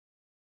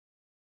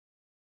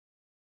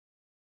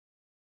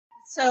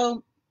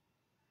So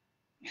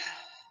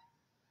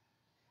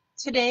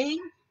today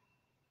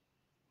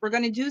we're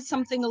going to do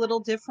something a little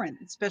different,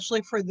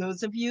 especially for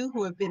those of you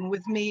who have been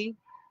with me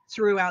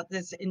throughout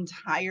this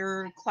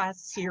entire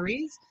class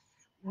series.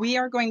 We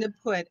are going to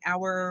put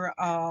our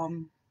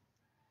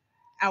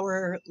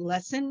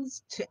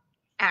lessons to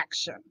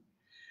action.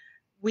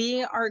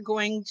 We are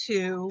going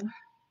to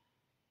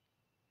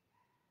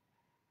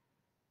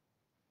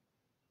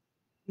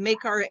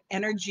make our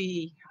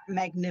energy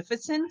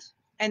magnificent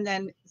and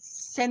then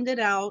send it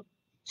out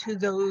to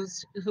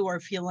those who are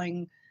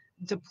feeling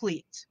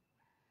deplete.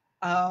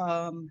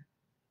 And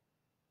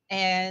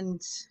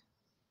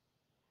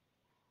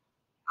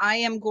I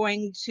am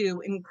going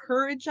to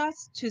encourage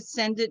us to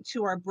send it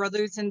to our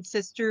brothers and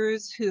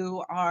sisters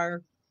who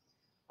are,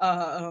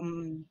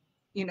 um,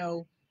 you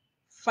know,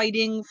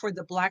 fighting for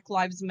the Black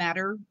Lives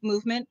Matter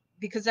movement,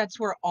 because that's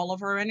where all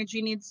of our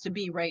energy needs to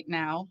be right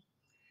now.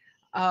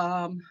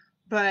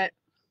 But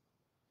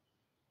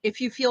if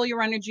you feel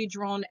your energy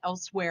drawn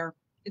elsewhere,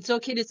 it's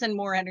okay to send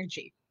more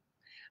energy.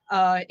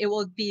 It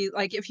will be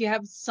like if you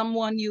have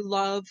someone you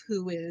love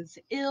who is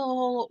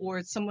ill,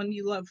 or someone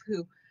you love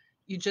who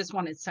you just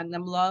want to send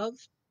them love,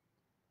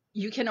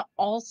 you can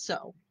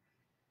also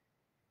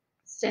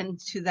send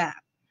to that.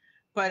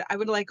 But I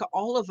would like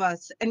all of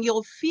us, and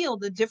you'll feel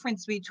the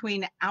difference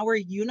between our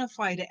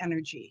unified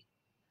energy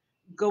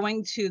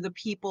going to the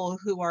people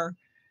who are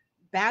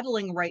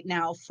battling right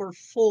now for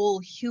full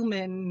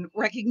human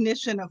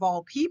recognition of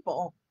all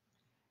people,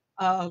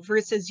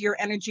 versus your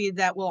energy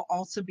that will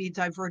also be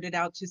diverted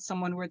out to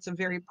someone where it's a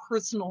very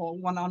personal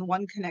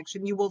one-on-one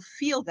connection. You will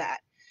feel that.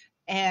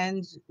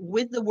 And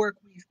with the work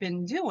we've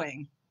been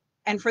doing,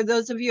 and for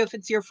those of you, if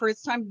it's your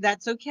first time,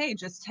 that's okay.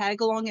 Just tag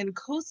along and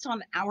coast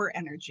on our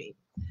energy.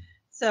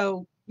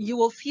 So you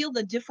will feel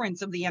the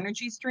difference of the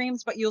energy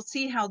streams, but you'll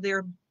see how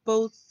they're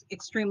both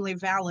extremely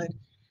valid.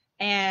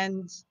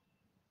 And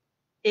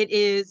it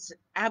is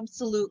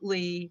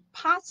absolutely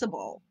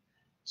possible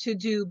to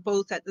do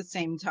both at the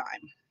same time.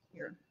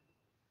 Here,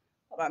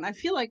 hold on. I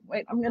feel like,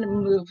 wait, I'm going to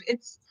move.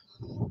 This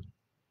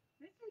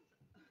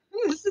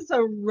is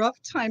a rough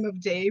time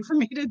of day for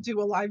me to do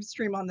a live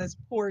stream on this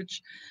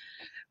porch,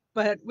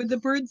 but with the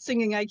birds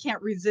singing, I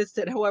can't resist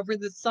it. However,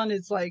 the sun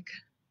is like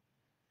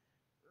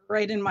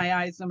right in my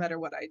eyes no matter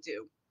what I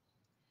do.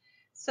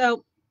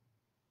 So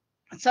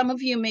some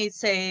of you may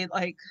say,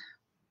 like,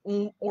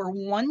 or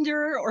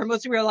wonder, or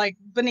most of you are like,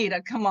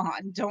 Bonita, come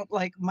on, don't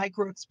like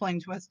micro explain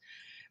to us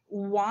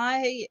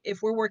why,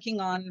 if we're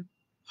working on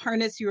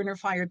harness your inner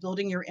fire,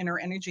 building your inner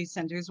energy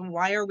centers,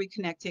 why are we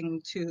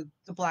connecting to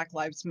the Black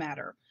Lives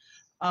Matter?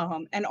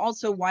 And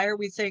also, why are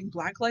we saying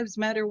Black Lives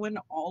Matter when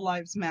all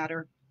lives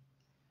matter?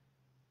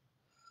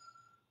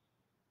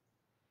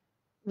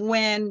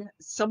 When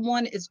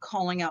someone is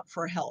calling out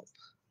for help,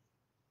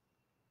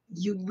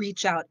 you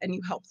reach out and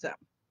you help them.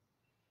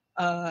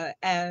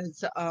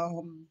 As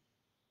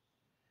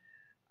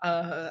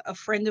a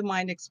friend of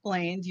mine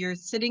explained, you're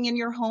sitting in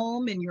your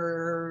home in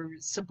your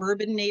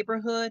suburban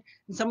neighborhood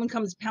and someone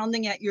comes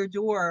pounding at your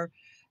door,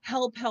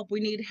 help, help, we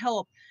need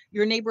help.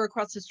 Your neighbor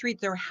across the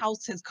street, their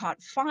house has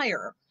caught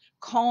fire.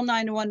 Call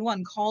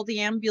 911, call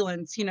the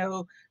ambulance,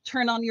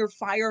 turn on your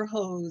fire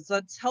hose,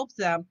 let's help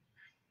them.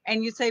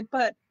 And you say,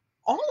 but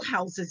all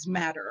houses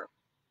matter.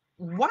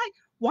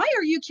 Why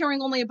are you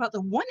caring only about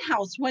the one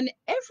house when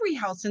every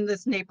house in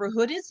this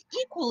neighborhood is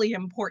equally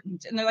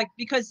important? And they're like,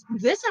 because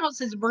this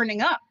house is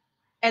burning up.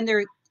 And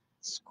they're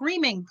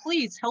screaming,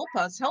 please help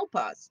us, help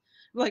us.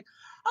 Like,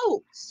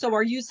 oh, so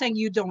are you saying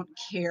you don't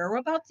care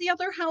about the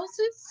other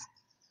houses?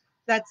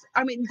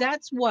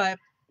 That's what,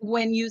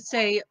 when you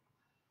say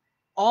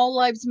all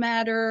lives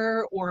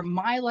matter, or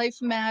my life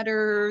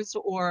matters,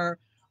 or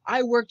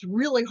I worked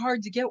really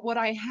hard to get what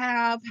I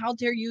have, how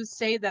dare you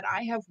say that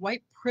I have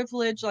white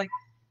privilege? Like,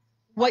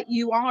 what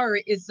you are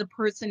is the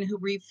person who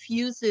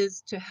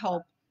refuses to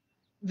help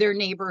their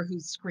neighbor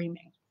who's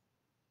screaming.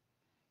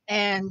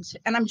 And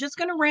I'm just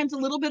going to rant a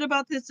little bit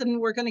about this, and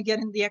we're going to get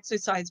into the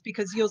exercise,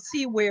 because you'll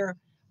see where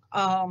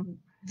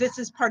this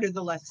is part of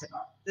the lesson.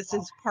 This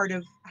is part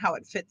of how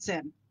it fits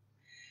in.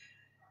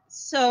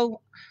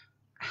 So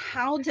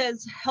how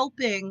does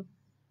helping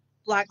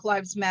Black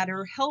Lives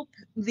Matter help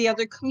the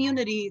other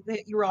community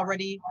that you're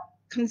already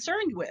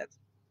concerned with?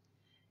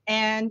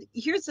 And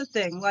here's the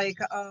thing, like,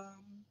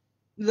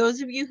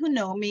 those of you who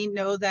know me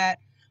know that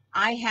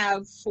I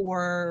have,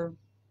 for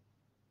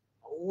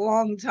a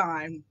long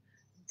time,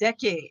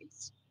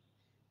 decades,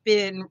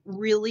 been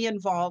really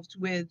involved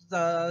with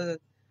the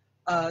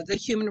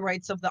human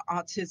rights of the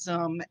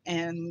autism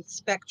and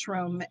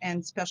spectrum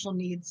and special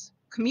needs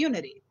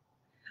community.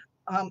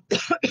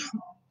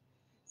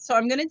 So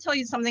I'm going to tell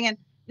you something, and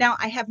now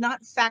I have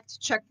not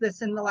fact checked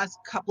this in the last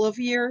couple of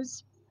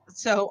years,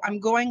 so I'm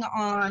going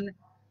on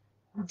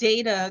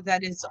data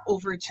that is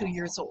over 2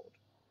 years old.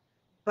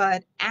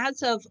 But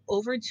as of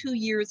over 2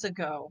 years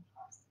ago,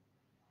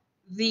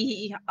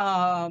 the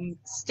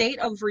state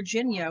of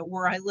Virginia,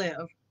 where I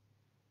live,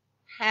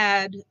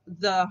 had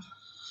the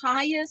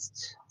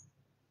highest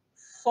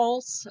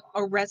false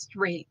arrest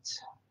rate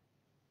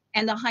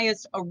and the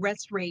highest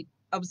arrest rate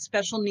of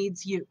special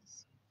needs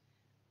youth,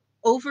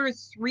 over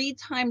 3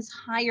 times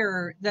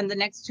higher than the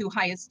next 2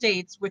 highest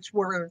states, which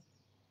were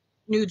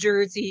New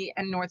Jersey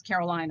and North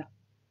Carolina.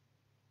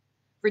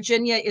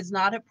 Virginia is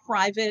not a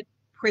private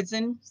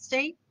prison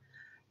state.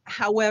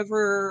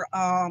 However,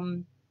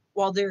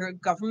 while they're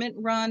government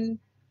run,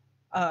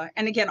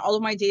 and again, all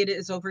of my data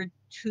is over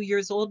 2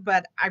 years old,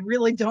 but I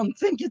really don't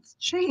think it's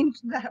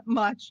changed that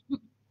much.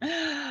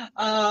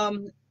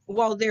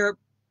 While they're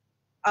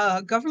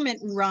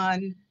government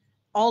run,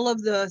 all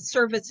of the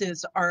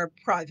services are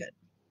private,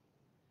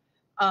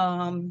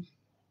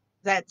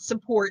 that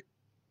support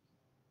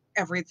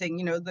everything,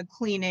 you know, the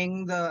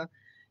cleaning, the,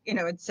 you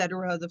know, et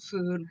cetera, the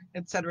food,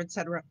 et cetera, et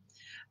cetera.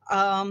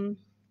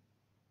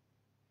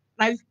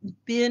 I've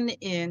been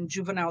in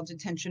juvenile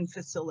detention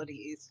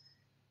facilities.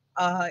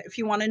 If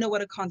you want to know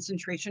what a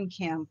concentration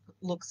camp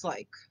looks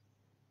like,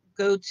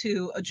 go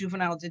to a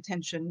juvenile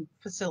detention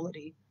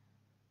facility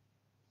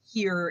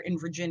here in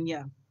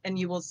Virginia, and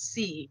you will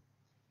see,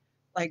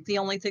 like, the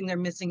only thing they're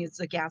missing is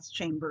the gas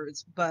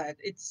chambers, but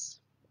it's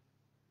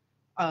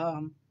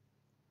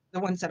the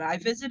ones that I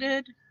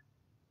visited,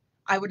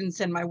 I wouldn't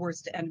send my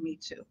worst enemy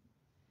to.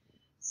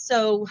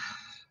 So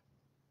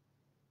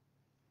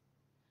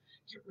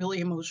get really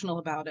emotional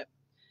about it.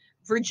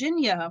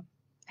 Virginia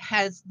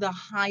has the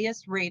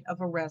highest rate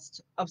of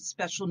arrest of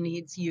special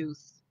needs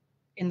youth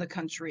in the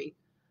country,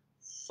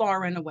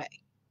 far and away.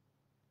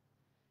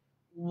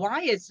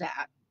 Why is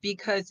that?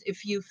 Because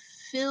if you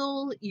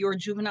fill your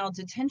juvenile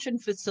detention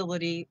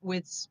facility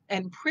with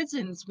and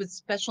prisons with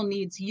special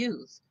needs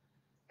youth,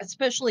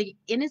 especially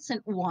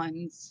innocent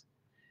ones,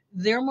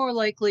 they're more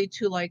likely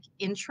to like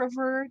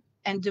introvert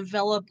and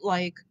develop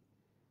like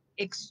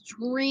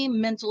extreme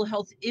mental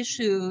health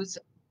issues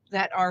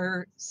that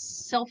are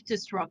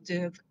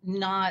self-destructive,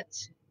 not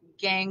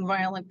gang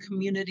violent,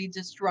 community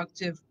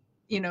destructive,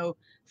 you know,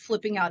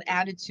 flipping out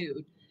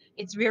attitude.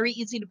 It's very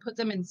easy to put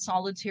them in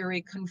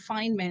solitary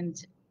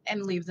confinement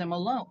and leave them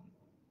alone.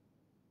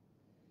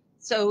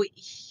 So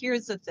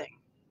here's the thing.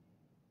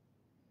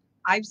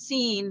 I've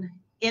seen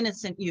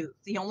innocent youth.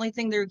 The only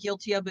thing they're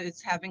guilty of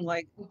is having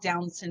like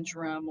Down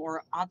syndrome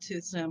or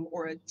autism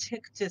or a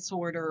tic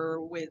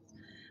disorder with,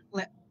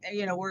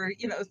 you know, where,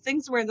 you know,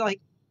 things where like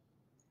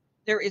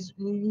there is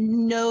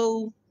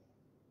no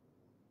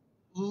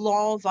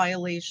law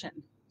violation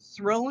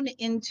thrown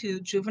into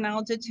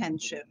juvenile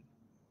detention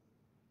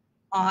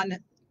on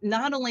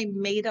not only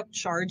made up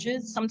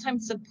charges,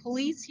 sometimes the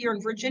police here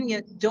in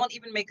Virginia don't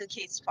even make a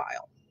case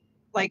file,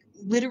 like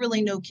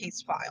literally no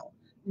case file,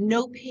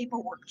 no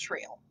paperwork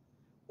trail,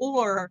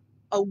 or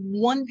a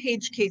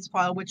 1-page case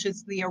file, which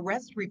is the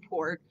arrest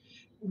report,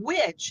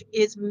 which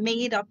is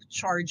made up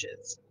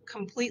charges,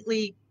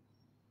 completely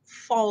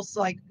false,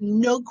 like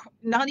no,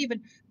 not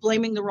even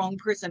blaming the wrong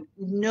person,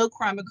 no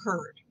crime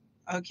occurred.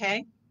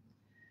 Okay.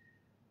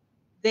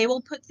 They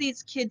will put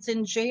these kids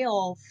in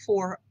jail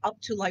for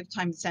up to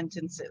lifetime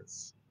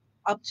sentences,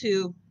 up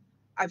to,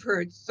 I've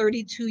heard,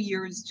 32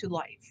 years to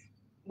life,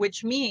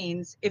 which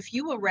means if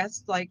you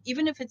arrest, like,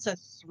 even if it's a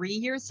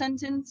 3-year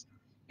sentence,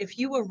 if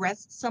you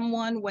arrest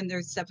someone when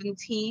they're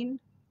 17,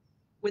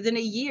 within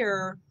a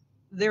year,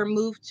 they're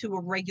moved to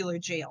a regular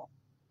jail.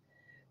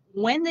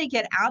 When they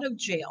get out of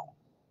jail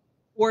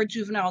or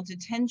juvenile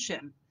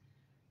detention,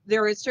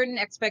 there are certain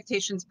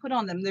expectations put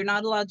on them. They're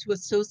not allowed to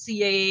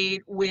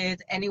associate with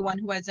anyone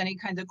who has any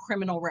kind of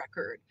criminal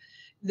record.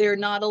 They're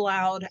not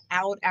allowed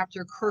out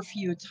after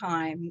curfew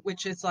time,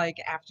 which is like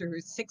after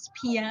 6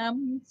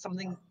 p.m.,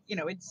 something, you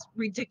know, it's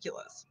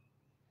ridiculous.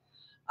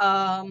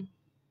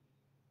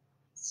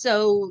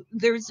 So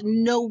there's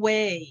no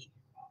way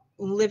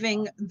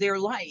living their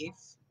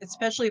life,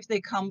 especially if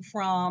they come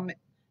from,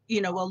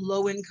 you know, a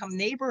low income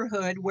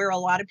neighborhood where a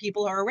lot of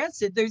people are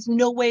arrested. There's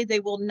no way they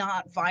will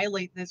not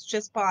violate this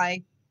just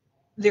by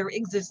their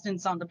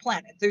existence on the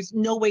planet. There's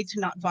no way to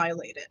not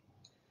violate it.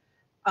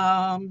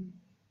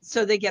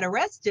 So they get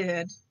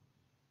arrested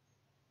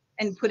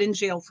and put in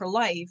jail for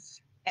life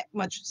at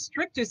much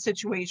stricter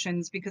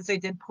situations because they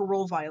did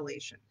parole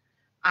violation.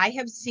 I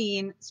have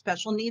seen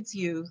special needs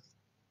youth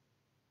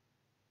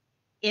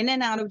in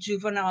and out of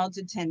juvenile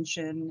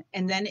detention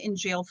and then in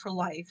jail for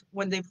life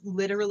when they've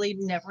literally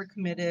never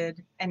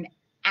committed an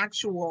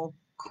actual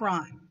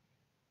crime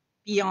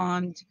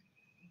beyond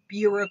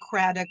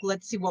bureaucratic,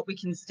 let's see what we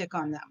can stick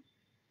on them.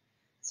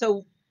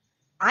 So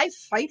I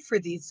fight for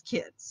these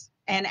kids.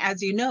 And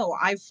as you know,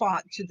 I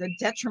fought to the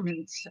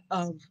detriment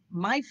of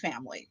my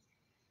family.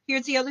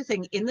 Here's the other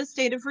thing. In the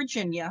state of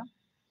Virginia,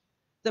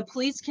 the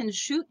police can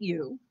shoot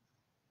you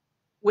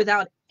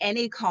without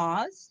any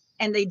cause,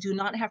 and they do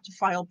not have to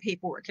file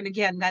paperwork. And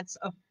again, that's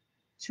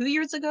 2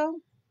 years ago.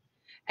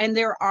 And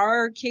there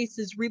are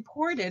cases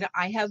reported.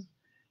 I have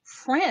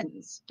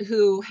friends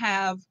who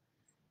have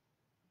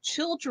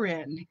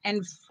children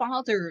and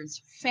fathers,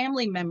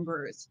 family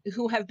members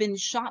who have been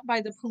shot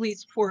by the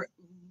police for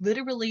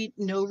literally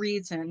no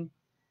reason.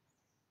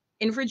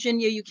 In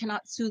Virginia, you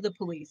cannot sue the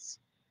police.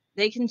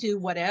 They can do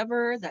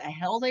whatever the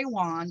hell they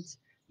want.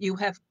 You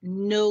have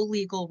no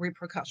legal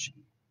repercussion.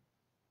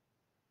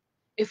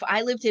 If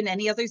I lived in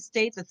any other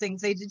state, the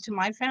things they did to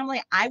my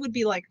family, I would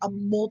be like a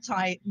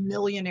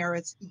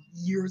multi-millionaire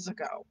years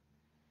ago.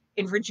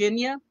 In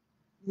Virginia,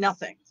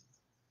 nothing.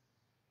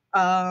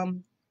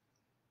 Um,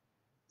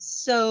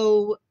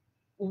 so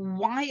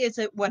why is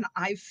it when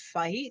I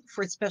fight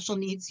for special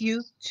needs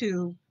youth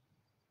to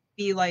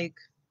be like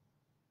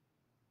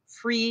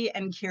free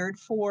and cared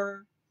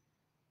for,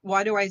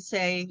 why do I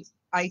say,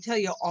 I tell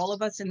you, all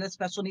of us in the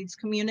special needs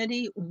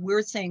community,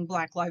 we're saying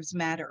Black Lives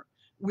Matter.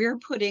 We're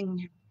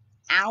putting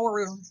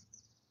our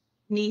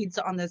needs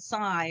on the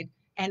side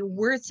and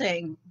we're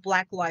saying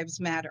Black Lives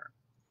Matter.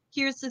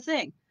 Here's the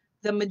thing.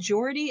 The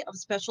majority of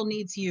special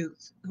needs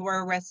youth who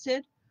are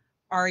arrested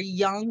are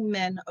young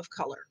men of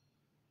color.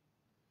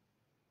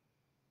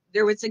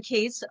 There was a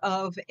case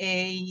of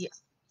I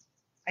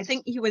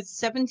think he was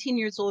 17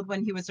 years old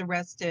when he was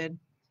arrested.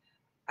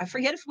 I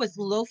forget if it was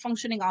low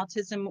functioning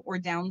autism or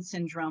Down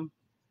syndrome.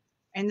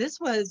 And this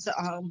was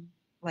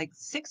like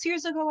 6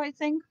 years ago, I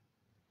think.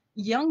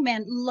 Young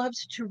man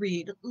loved to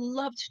read,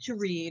 loved to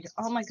read.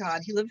 Oh my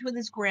God. He lived with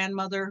his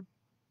grandmother,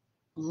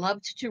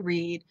 loved to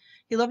read.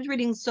 He loved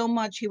reading so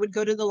much. He would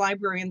go to the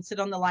library and sit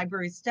on the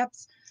library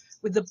steps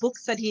with the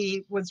books that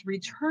he was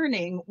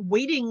returning,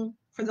 waiting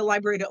for the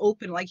library to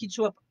open. Like he'd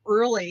show up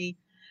early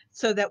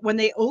so that when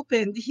they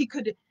opened, he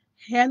could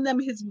hand them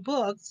his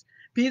books,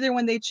 be there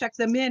when they checked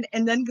them in,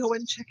 and then go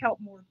and check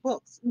out more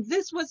books.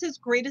 This was his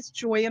greatest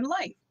joy in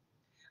life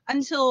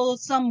until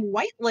some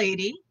white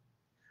lady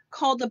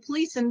called the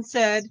police and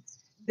said,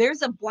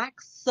 there's a black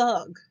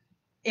thug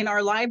in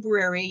our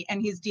library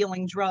and he's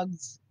dealing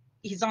drugs.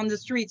 He's on the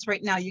streets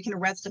right now. You can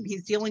arrest him.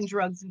 He's dealing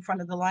drugs in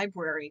front of the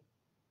library.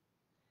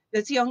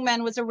 This young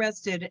man was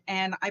arrested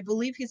and I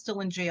believe he's still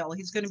in jail.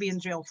 He's going to be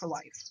in jail for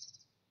life,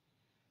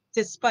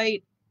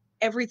 despite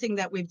everything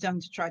that we've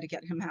done to try to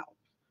get him out.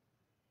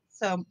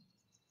 So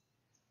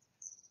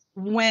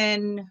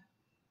when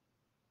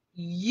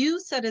you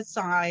set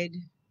aside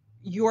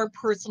your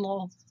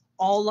personal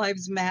all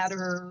lives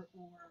matter,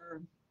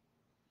 or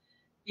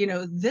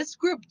this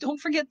group, don't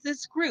forget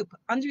this group,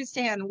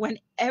 understand when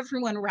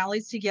everyone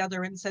rallies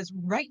together and says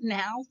right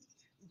now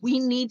we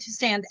need to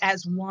stand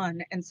as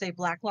one and say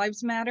Black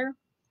Lives Matter,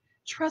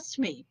 trust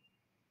me,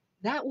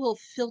 that will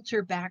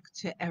filter back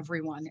to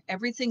everyone.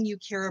 Everything you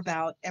care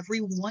about,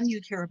 everyone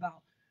you care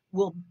about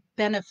will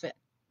benefit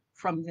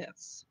from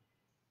this,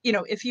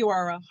 if you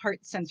are a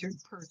heart-centered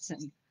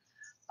person.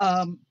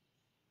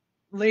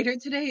 Later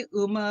today,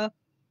 Uma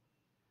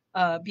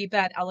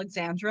Bibat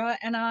Alexandra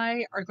and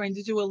I are going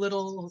to do a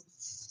little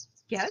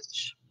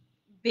sketch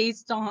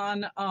based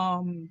on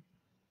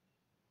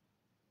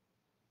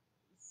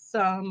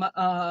some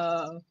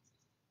we're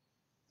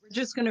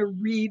just going to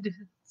read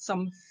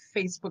some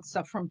Facebook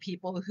stuff from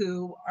people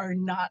who are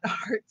not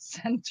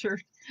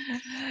heart-centered,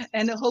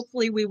 and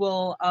hopefully we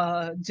will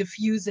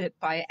diffuse it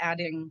by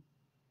adding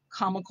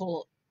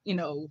comical,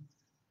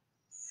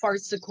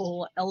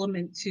 farcical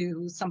element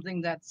to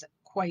something that's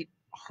quite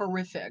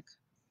horrific.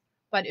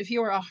 But if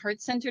you are a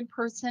heart-centered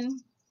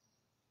person,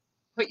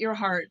 put your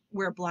heart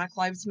where Black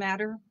Lives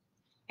Matter,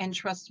 and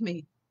trust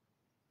me,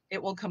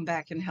 it will come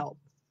back and help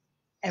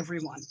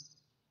everyone.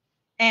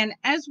 And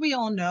as we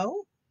all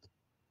know,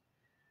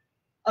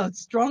 a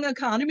strong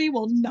economy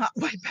will not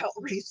wipe out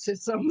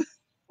racism.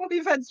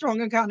 We've had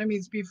strong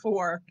economies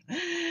before.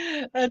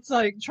 It's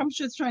like Trump's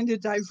just trying to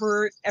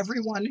divert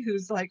everyone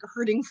who's like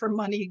hurting for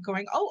money,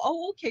 going,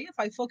 oh, okay, if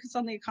I focus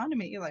on the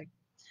economy,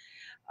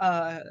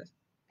 and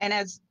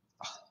as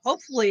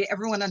hopefully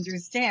everyone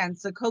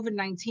understands, the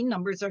COVID-19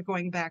 numbers are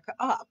going back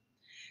up.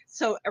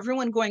 So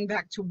everyone going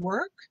back to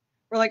work,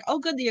 we're like, oh,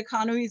 good, the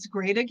economy is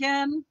great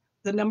again.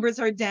 The numbers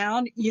are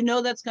down.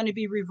 That's going to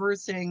be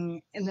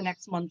reversing in the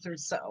next month or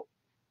so.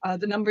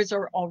 The numbers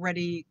are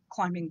already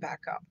climbing back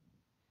up.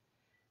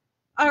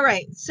 All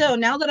right, so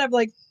now that I've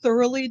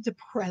thoroughly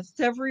depressed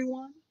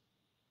everyone,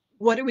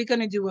 what are we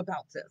going to do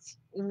about this?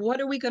 What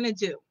are we going to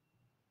do?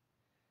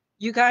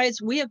 You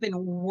guys, we have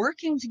been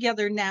working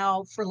together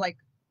now for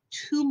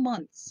 2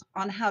 months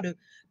on how to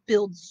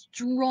build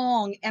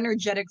strong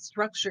energetic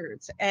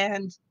structures.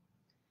 And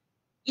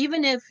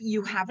even if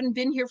you haven't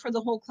been here for the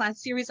whole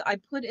class series, I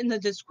put in the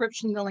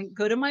description the link.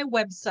 Go to my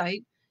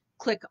website,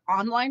 click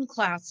online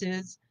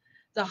classes,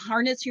 the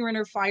Harness Your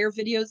Inner Fire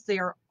videos. They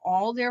are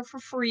all there for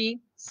free.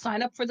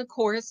 Sign up for the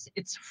course.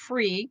 It's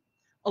free,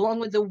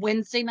 along with the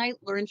Wednesday night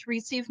Learn to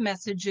Receive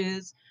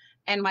messages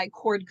and my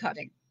cord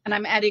cutting. And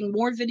I'm adding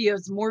more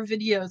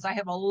videos. I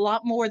have a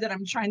lot more that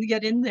I'm trying to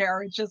get in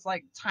there. It's just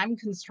time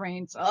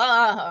constraints.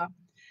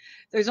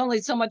 There's only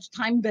so much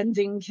time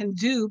bending can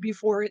do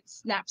before it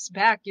snaps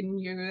back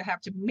and you have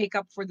to make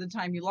up for the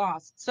time you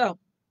lost. So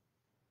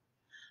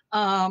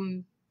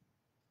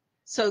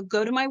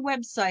go to my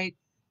website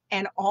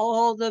and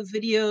all the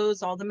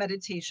videos, all the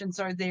meditations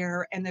are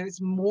there, and there's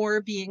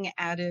more being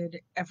added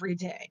every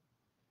day.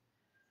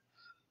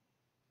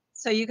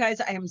 So you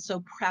guys, I am so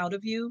proud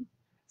of you.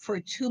 For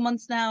 2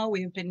 months now,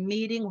 we've been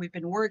meeting, we've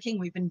been working,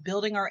 we've been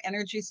building our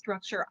energy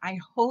structure. I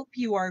hope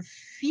you are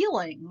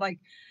feeling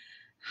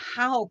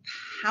how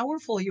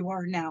powerful you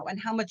are now and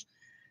how much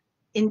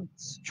in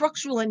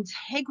structural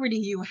integrity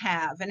you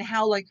have, and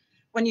how, like,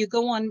 when you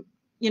go on,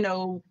 you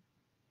know,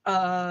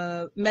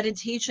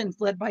 meditations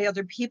led by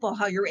other people,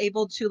 how you're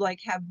able to like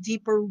have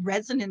deeper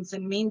resonance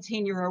and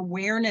maintain your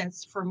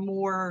awareness for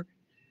more,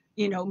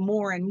 you know,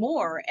 more and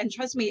more. And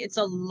trust me, it's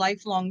a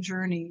lifelong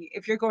journey.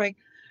 If you're going,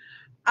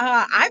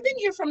 I've been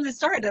here from the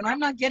start and I'm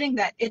not getting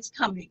that, it's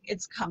coming,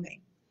 it's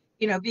coming,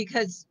 you know,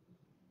 because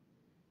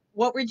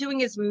what we're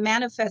doing is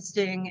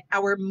manifesting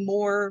our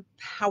more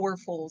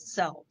powerful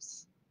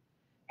selves.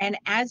 And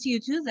as you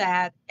do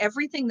that,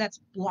 everything that's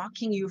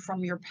blocking you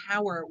from your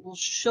power will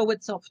show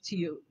itself to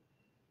you.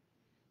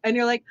 And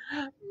you're like,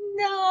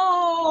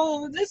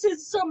 no, this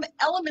is some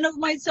element of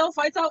myself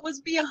I thought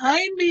was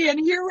behind me. And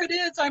here it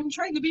is. I'm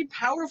trying to be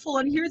powerful.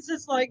 And here's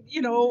this, like,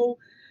 you know,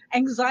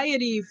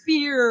 anxiety,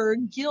 fear,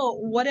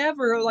 guilt,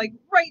 whatever, like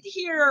right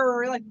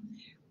here. Like,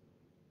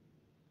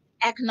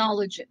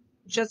 acknowledge it.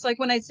 Just like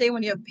when I say,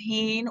 when you have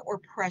pain or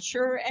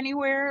pressure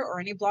anywhere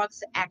or any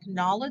blocks,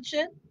 acknowledge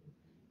it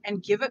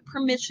and give it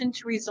permission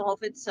to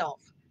resolve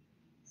itself.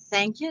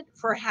 Thank it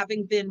for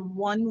having been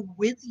one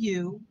with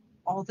you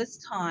all this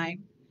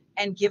time,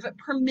 and give it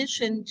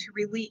permission to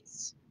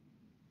release.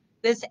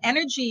 This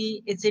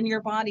energy is in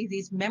your body.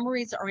 These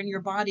memories are in your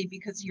body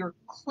because you're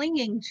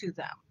clinging to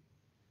them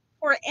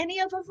for any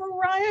of a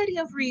variety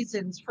of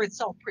reasons, for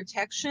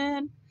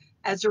self-protection,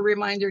 as a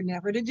reminder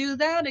never to do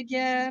that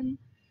again,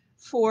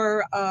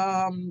 for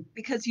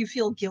because you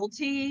feel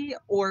guilty,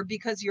 or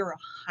because you're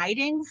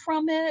hiding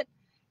from it.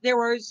 There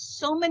are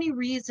so many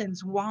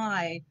reasons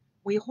why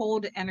we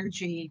hold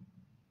energy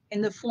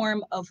in the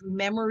form of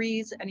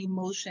memories and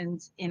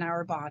emotions in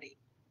our body.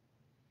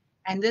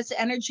 And this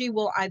energy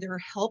will either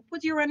help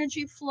with your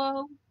energy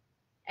flow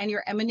and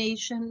your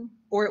emanation,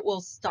 or it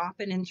will stop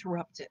and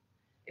interrupt it.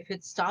 If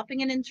it's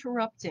stopping and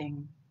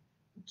interrupting,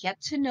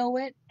 get to know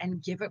it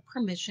and give it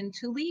permission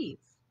to leave.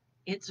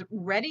 It's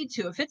ready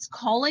to. If it's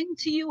calling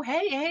to you,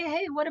 hey, hey,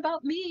 hey, what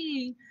about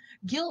me?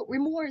 Guilt,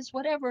 remorse,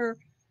 whatever.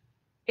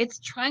 It's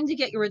trying to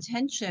get your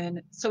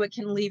attention so it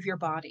can leave your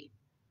body.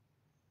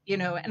 You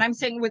know, and I'm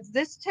saying with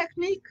this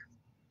technique,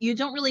 you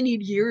don't really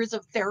need years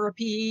of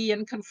therapy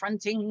and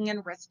confronting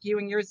and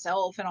rescuing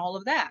yourself and all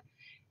of that.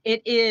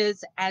 It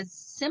is as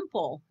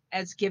simple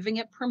as giving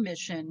it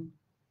permission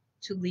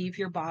to leave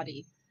your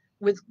body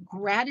with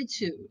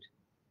gratitude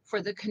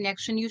for the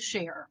connection you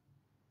share.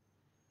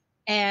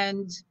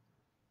 And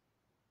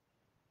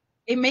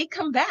it may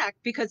come back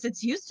because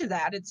it's used to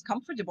that, it's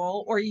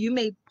comfortable, or you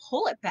may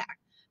pull it back.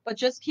 But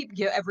just keep,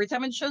 every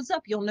time it shows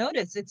up, you'll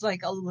notice it's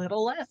like a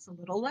little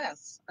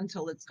less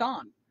until it's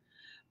gone.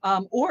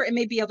 Or it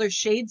may be other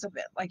shades of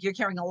it, like you're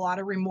carrying a lot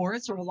of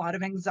remorse or a lot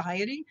of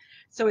anxiety.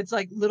 So it's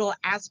like little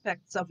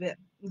aspects of it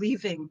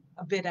leaving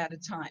a bit at a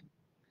time.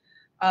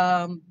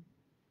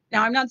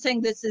 Now, I'm not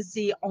saying this is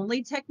the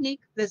only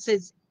technique. This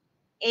is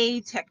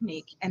a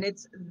technique, and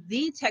it's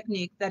the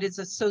technique that is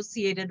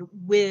associated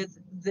with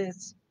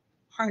this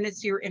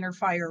harness your inner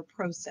fire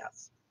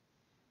process.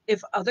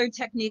 If other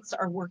techniques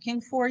are working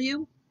for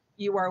you,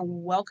 you are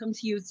welcome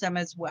to use them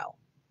as well.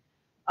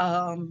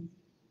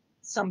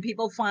 Some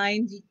people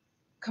find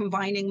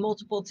combining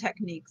multiple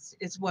techniques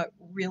is what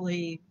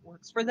really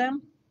works for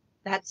them.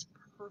 That's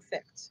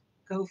perfect.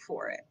 Go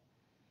for it.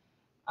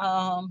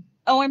 Oh,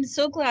 I'm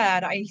so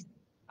glad,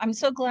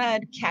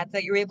 Kat,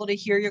 that you're able to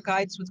hear your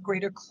guides with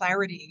greater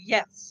clarity.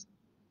 Yes.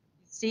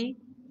 See,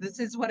 this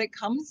is what it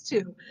comes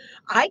to.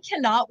 I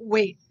cannot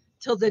wait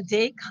till the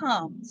day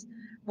comes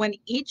when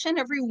each and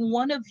every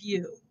one of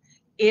you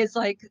is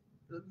like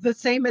the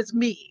same as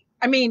me.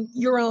 I mean,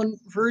 your own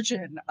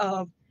version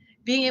of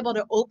being able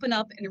to open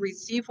up and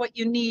receive what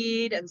you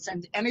need and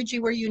send energy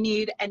where you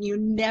need, and you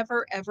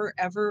never, ever,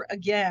 ever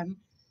again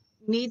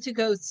need to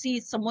go see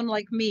someone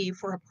like me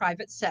for a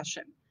private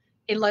session,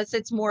 unless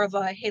it's more of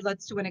a, hey,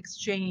 let's do an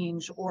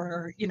exchange,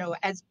 or, you know,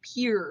 as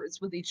peers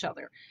with each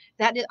other.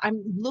 That is,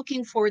 I'm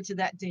looking forward to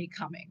that day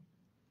coming.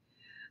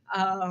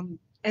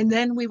 And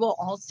then we will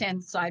all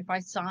stand side by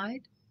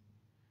side,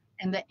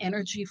 and the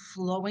energy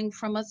flowing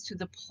from us to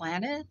the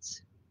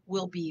planet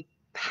will be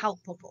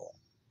palpable.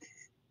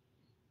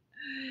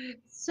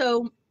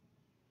 So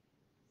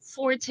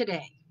for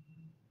today,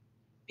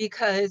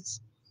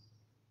 because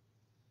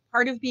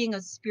part of being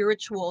a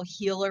spiritual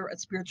healer, a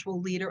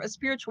spiritual leader, a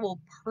spiritual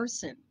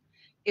person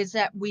is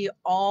that we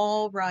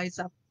all rise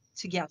up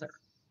together.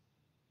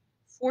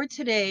 For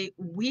today,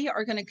 we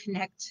are going to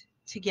connect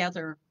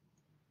together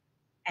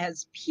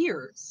as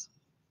peers.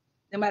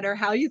 No matter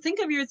how you think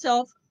of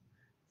yourself,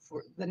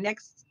 for the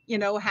next, you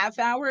know, half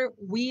hour,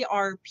 we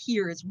are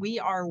peers. We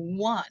are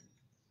one.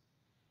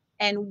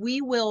 And we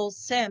will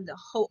send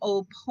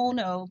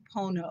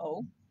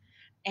ho'oponopono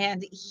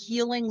and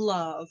healing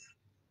love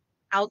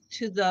out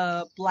to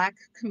the Black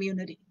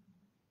community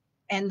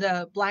and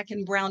the Black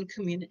and Brown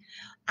community,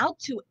 out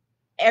to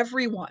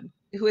everyone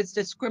who is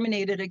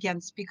discriminated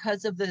against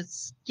because of the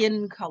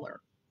skin color.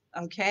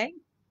 Okay.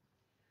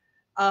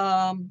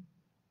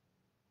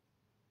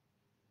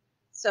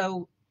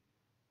 So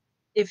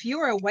if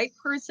you're a white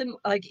person,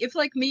 like if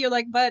like me, you're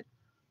like, but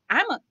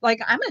I'm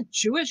a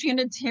Jewish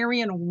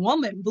Unitarian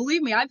woman.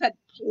 Believe me, I've had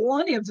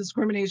plenty of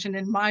discrimination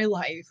in my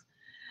life.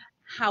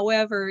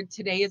 However,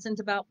 today isn't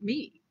about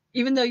me.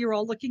 Even though you're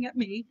all looking at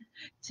me,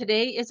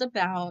 today is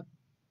about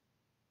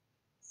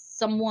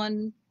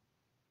someone's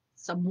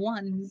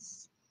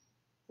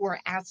who are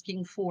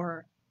asking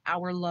for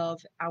our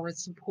love, our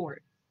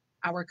support,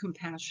 our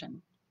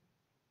compassion.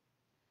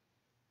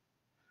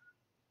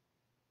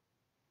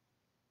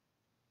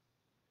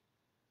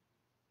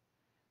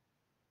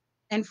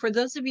 And for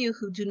those of you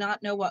who do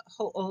not know what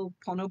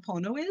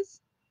Ho'oponopono is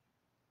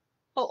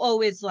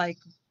like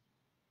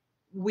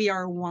we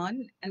are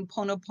one, and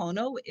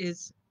Ponopono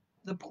is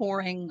the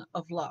pouring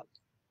of love.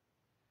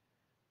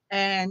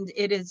 And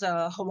it is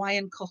a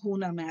Hawaiian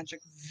kahuna magic,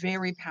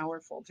 very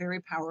powerful,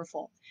 very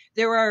powerful.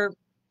 There are,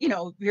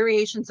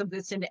 variations of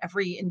this in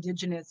every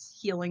indigenous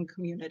healing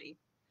community.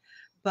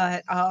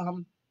 But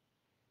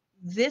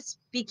this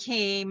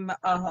became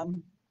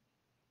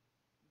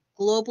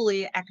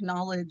globally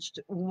acknowledged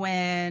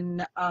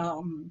when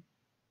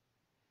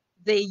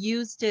they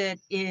used it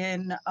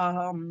in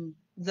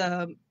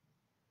the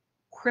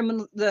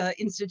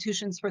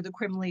institutions for the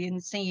criminally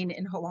insane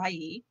in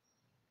Hawaii,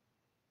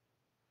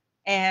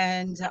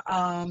 and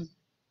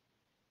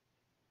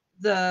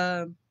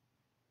the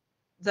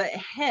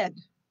head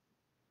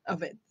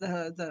of it,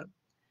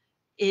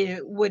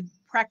 it would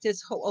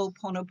practice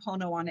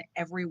Ho'oponopono on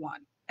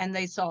everyone, and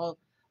they saw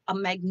a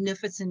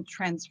magnificent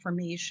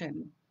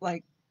transformation,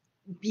 like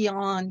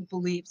beyond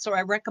belief. So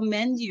I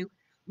recommend you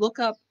look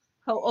up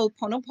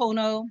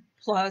Ho'oponopono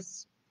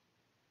plus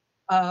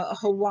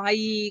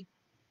Hawaii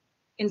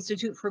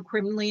Institute for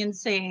Criminally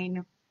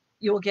Insane.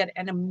 You'll get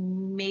an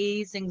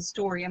amazing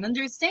story, and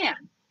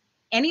understand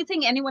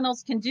anything anyone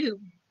else can do,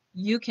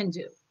 you can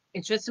do.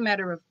 It's just a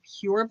matter of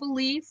pure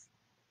belief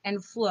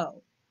and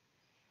flow.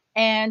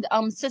 And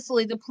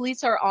Cicely, the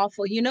police are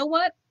awful. You know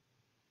what?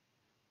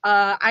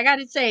 I got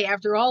to say,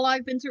 after all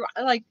I've been through,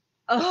 I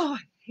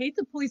hate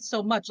the police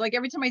so much. Like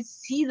every time I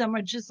see them,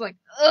 I'm just like,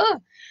 ugh.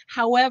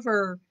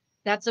 However,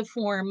 that's a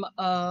form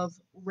of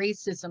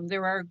racism.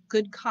 There are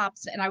good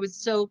cops, and I was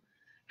so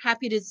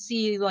happy to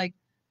see like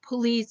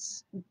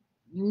police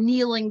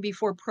kneeling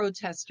before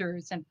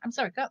protesters. And I'm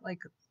sorry, I got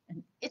like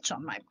an itch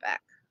on my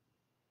back,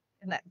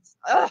 and that's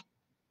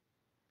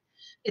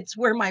it's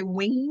where my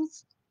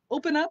wings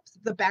open up,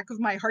 the back of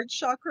my heart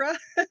chakra,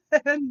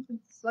 and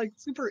it's like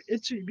super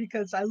itchy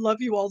because I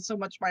love you all so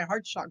much. My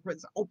heart chakra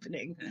is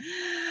opening.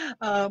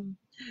 Um,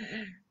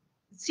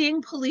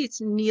 Seeing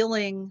police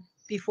kneeling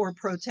before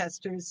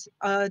protesters.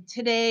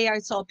 Today, I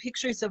saw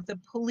pictures of the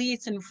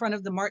police in front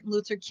of the Martin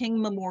Luther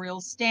King Memorial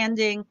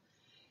standing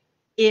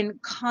in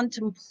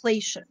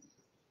contemplation.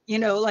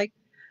 Like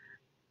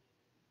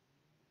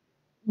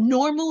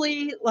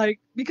normally, like,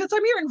 because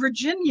I'm here in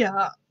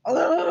Virginia,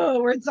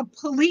 where it's a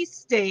police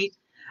state,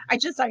 I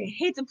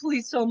hate the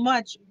police so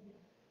much.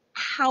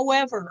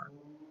 However,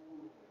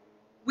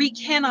 we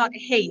cannot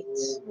hate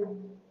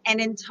an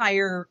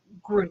entire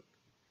group,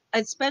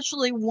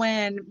 especially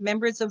when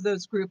members of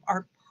those group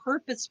are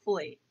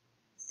purposefully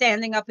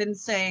standing up and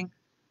saying,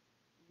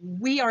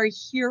 we are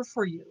here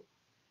for you.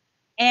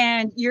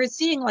 And you're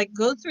seeing, like,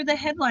 go through the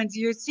headlines,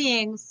 you're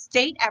seeing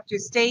state after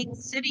state,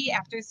 city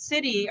after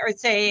city are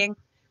saying,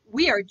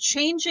 we are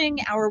changing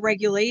our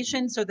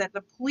regulations so that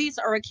the police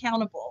are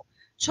accountable.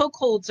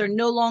 Chokeholds are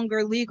no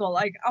longer legal.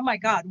 Like, oh my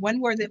God, why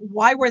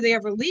were they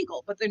ever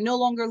legal? But they're no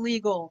longer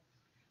legal.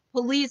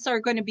 Police are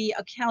going to be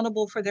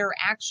accountable for their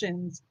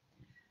actions.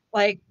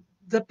 Like,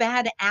 the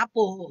bad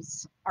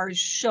apples are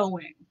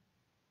showing.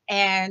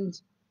 And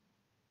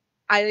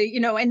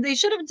and they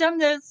should have done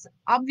this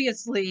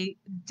obviously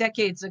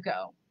decades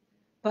ago.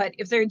 But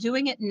if they're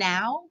doing it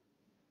now,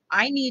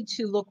 I need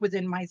to look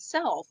within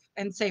myself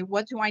and say,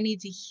 what do I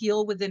need to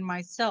heal within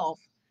myself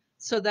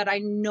so that I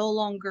no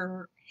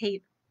longer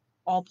hate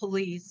all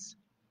police,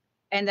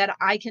 and that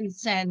I can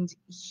send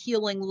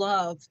healing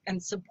love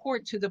and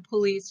support to the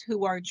police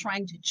who are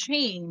trying to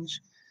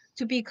change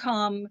to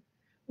become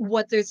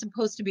what they're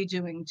supposed to be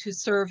doing, to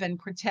serve and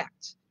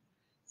protect.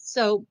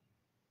 So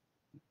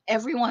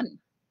everyone,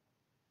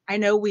 I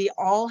know we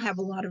all have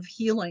a lot of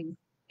healing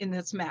in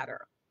this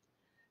matter.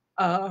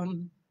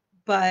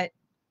 But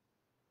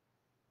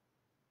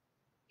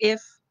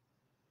if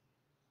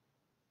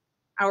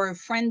our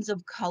friends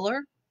of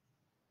color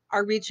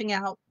are reaching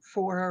out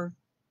for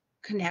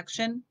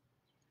connection,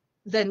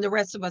 then the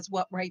rest of us,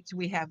 what right do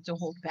we have to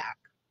hold back?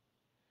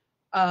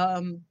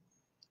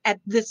 At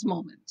this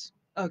moment,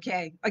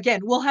 okay?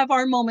 Again, we'll have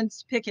our moments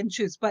to pick and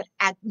choose, but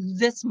at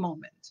this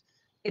moment,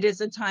 it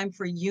is a time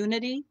for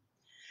unity.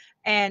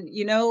 And,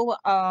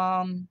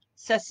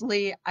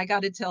 Cecily, I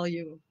got to tell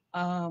you,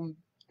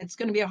 it's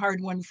going to be a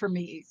hard one for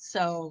me.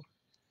 So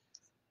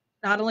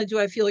not only do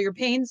I feel your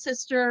pain,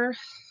 sister,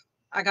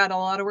 I got a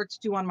lot of work to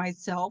do on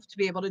myself to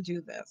be able to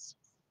do this.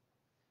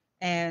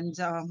 And,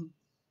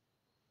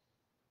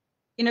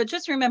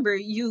 just remember,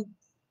 you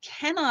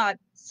cannot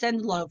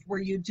send love where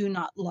you do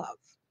not love.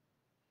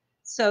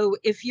 So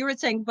if you were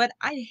saying, but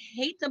I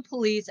hate the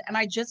police and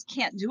I just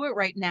can't do it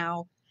right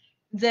now,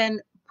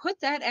 then put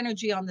that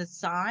energy on the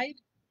side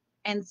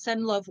and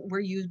send love where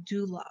you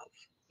do love.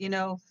 You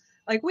know,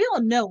 like we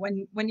all know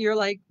when you're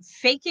like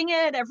faking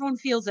it, everyone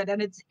feels it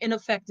and it's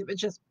ineffective.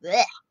 It's just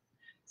bleh.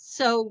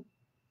 So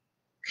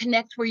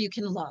connect where you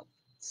can love,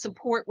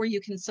 support where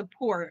you can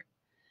support,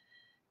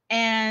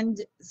 and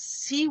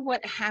see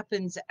what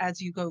happens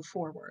as you go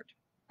forward.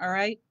 All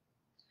right.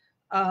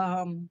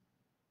 Um,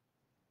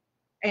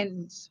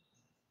 and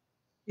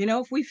you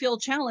know, if we feel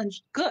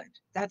challenged, good.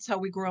 That's how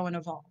we grow and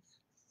evolve.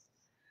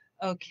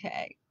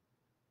 Okay.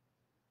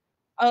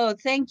 Oh,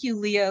 thank you,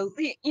 Leo.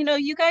 You know,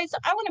 you guys,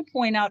 I want to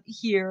point out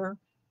here,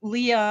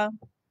 Leah,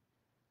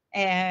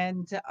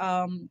 and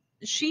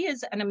she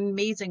is an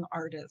amazing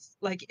artist.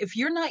 Like, if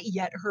you're not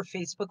yet her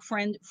Facebook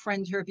friend,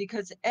 friend her,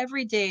 because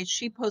every day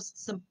she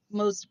posts the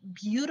most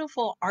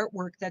beautiful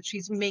artwork that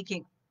she's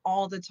making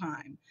all the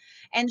time.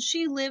 And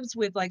she lives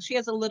with, like, she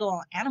has a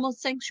little animal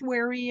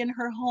sanctuary in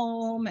her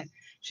home, and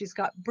she's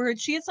got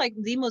birds. She is like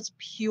the most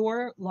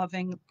pure,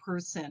 loving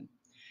person.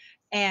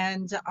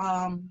 And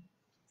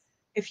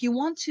if you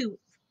want to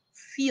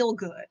feel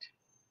good,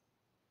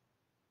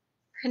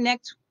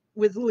 connect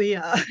with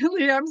Leah.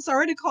 Leah, I'm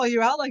sorry to call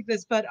you out like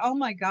this, but oh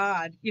my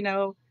God, you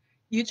know,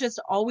 you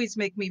just always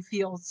make me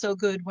feel so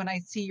good when I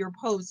see your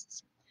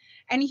posts.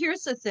 And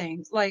here's the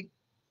thing, like,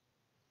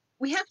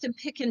 we have to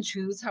pick and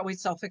choose how we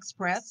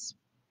self-express.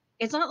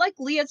 It's not like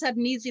Leah's had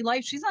an easy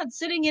life. She's not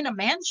sitting in a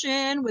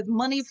mansion with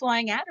money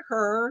flying at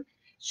her.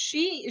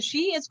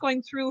 She is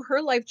going through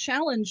her life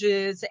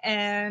challenges,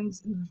 and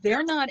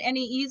they're not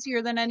any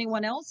easier than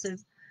anyone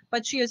else's,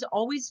 but she is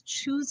always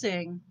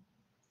choosing.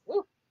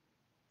 Ooh,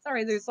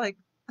 sorry, there's like,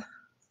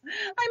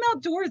 I'm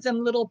outdoors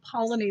and little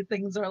polleny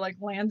things are like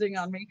landing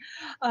on me.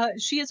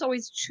 She is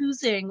always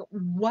choosing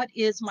what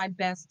is my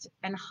best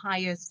and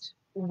highest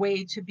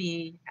way to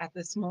be at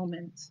this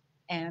moment.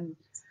 And,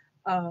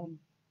 um,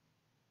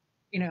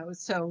 you know,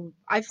 so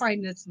I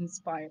find this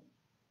inspiring.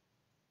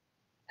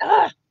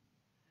 Ah,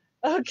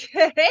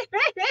 okay.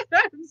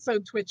 I'm so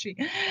twitchy.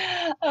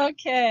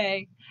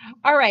 Okay.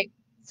 All right.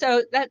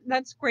 So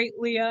that's great,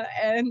 Leah.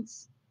 And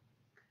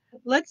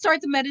let's start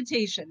the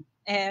meditation.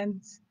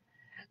 And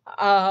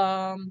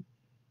um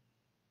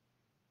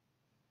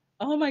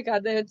oh my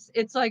God,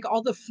 it's like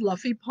all the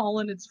fluffy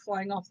pollen, it's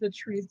flying off the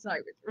trees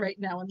right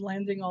now and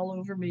landing all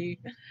over me.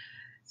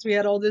 So we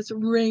had all this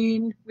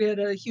rain. We had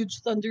a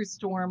huge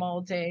thunderstorm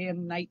all day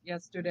and night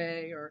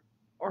yesterday, or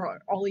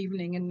all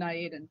evening and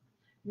night, and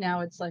now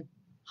it's like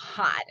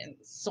hot and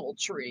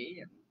sultry,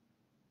 and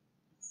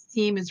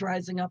steam is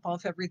rising up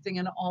off everything,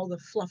 and all the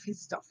fluffy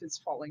stuff is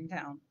falling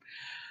down.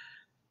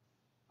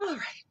 All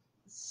right.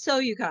 So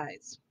you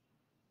guys,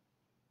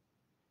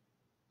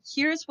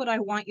 here's what I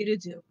want you to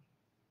do.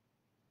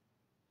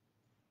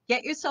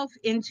 Get yourself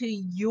into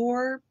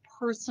your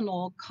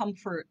personal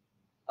comfort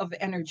of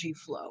energy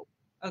flow,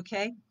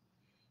 okay?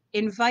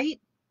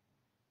 Invite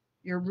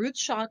your root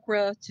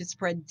chakra to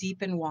spread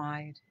deep and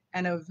wide,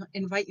 and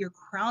invite your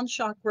crown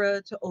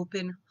chakra to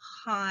open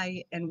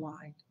high and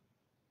wide.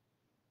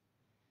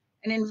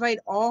 And invite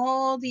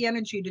all the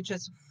energy to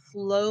just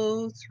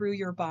flow through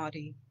your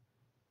body.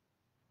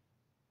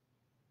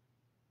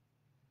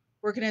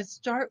 We're going to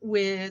start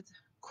with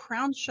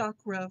crown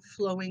chakra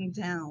flowing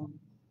down.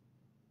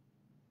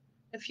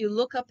 If you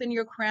look up in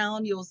your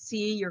crown, you'll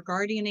see your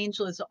guardian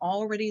angel is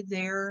already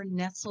there,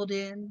 nestled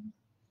in,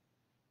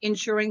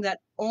 ensuring that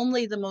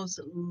only the most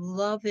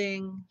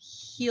loving,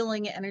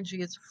 healing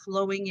energy is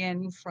flowing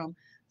in from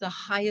the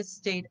highest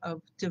state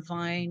of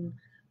divine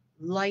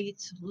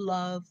light,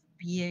 love,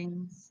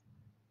 beings,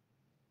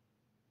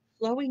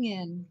 flowing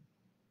in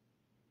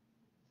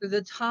through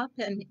the top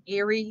and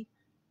airy,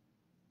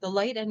 the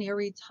light and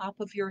airy top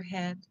of your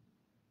head,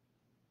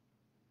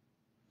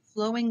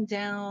 flowing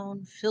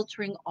down,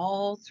 filtering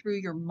all through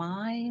your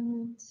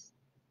mind.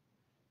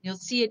 You'll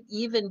see it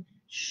even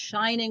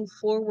shining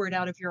forward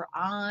out of your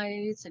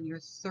eyes and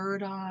your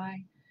third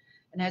eye.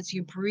 And as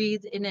you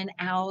breathe in and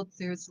out,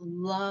 there's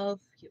love.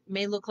 It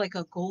may look like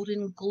a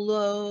golden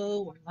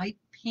glow or light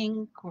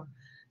pink or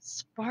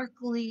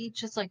sparkly,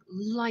 just like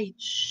light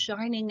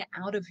shining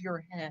out of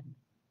your head,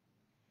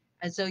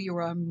 as though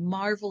you're a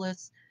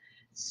marvelous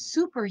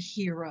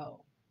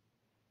superhero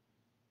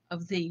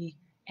of the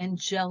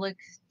angelic,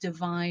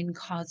 divine,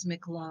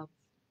 cosmic love.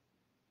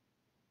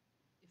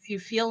 If you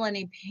feel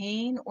any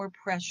pain or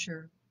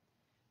pressure,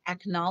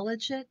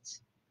 acknowledge it,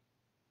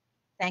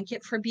 thank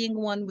it for being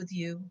one with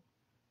you,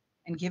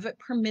 and give it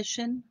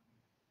permission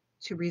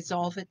to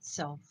resolve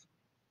itself.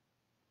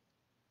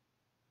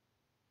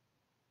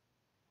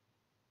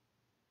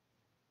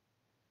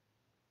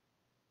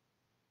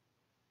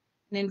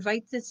 And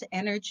invite this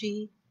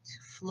energy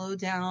to flow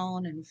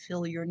down and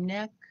fill your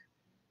neck,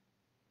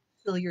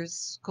 fill your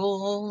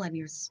skull and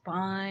your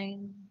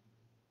spine,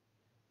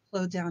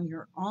 flow down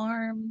your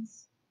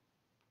arms,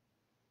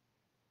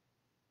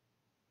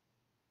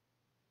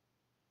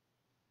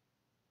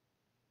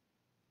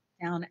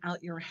 down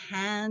out your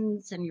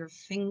hands and your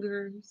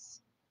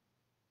fingers,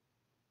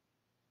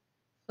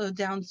 flow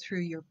down through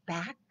your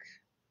back,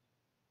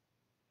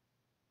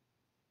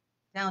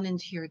 down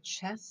into your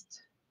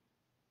chest,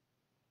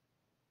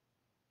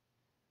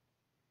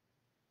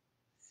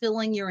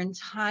 filling your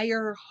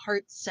entire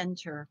heart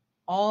center,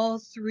 all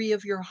three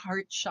of your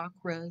heart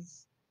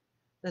chakras,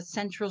 the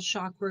central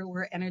chakra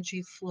where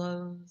energy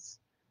flows,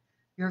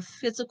 your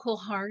physical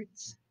heart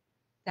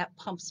that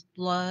pumps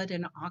blood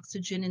and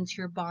oxygen into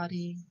your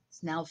body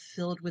is now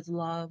filled with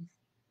love,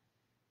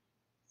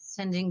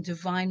 sending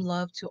divine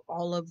love to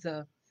all of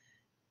the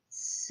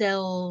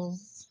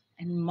cells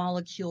and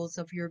molecules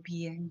of your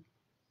being.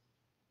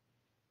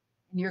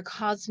 And your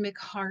cosmic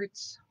heart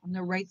on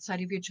the right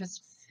side of your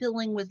chest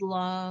filling with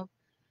love.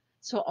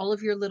 So all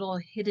of your little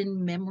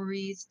hidden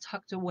memories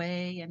tucked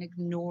away and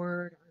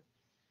ignored are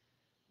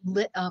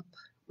lit up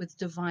with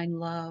divine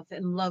love,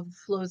 and love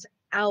flows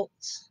out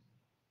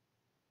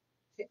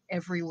to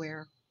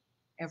everywhere,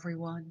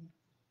 everyone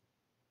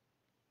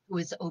who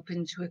is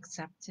open to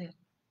accept it.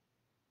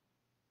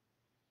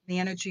 The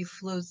energy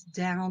flows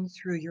down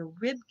through your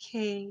rib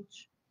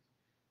cage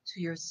to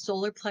your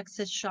solar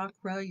plexus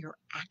chakra, your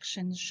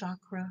action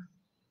chakra,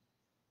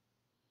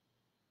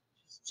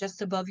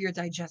 just above your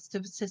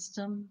digestive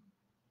system,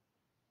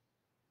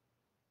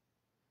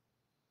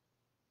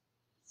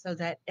 so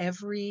that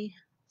every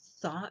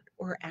thought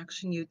or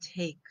action you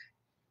take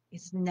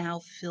is now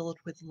filled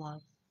with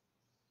love.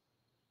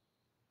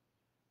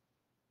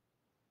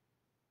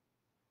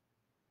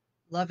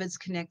 Love is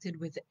connected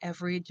with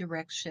every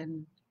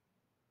direction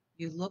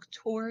you look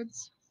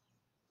towards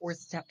or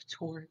step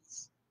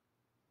towards.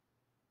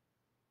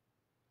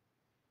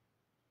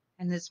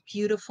 And this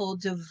beautiful,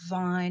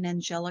 divine,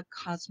 angelic,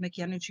 cosmic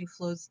energy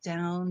flows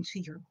down to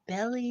your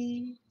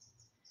belly,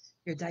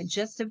 your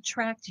digestive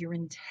tract, your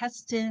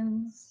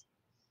intestines,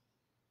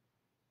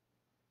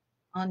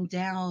 on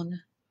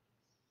down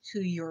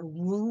to your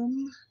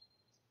womb,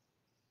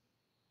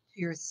 to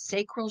your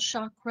sacral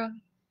chakra,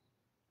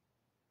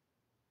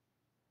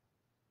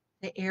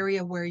 the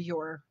area where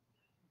your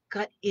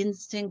gut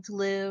instinct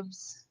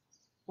lives,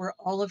 where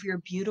all of your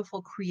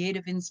beautiful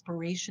creative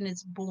inspiration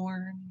is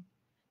born.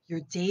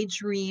 Your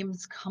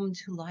daydreams come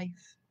to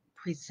life,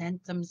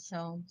 present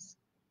themselves.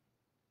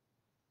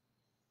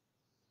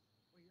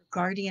 Where your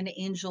guardian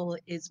angel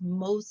is can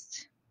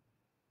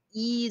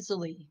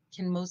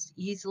most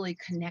easily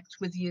connect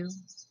with you,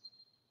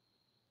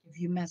 give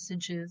you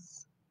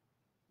messages,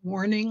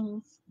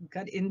 warnings,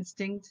 gut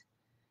instinct,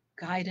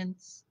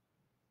 guidance.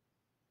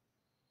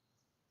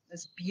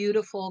 This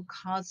beautiful,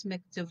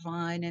 cosmic,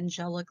 divine,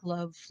 angelic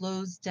love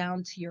flows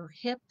down to your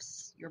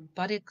hips, your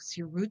buttocks,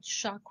 your root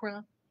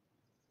chakra,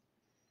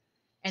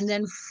 and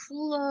then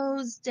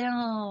flows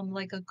down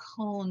like a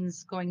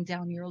cone's going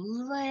down your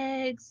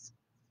legs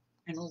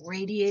and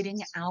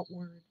radiating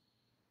outward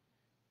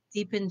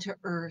deep into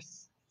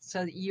earth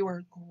so that you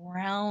are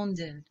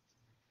grounded,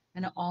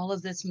 and all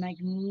of this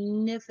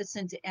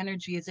magnificent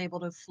energy is able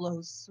to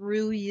flow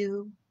through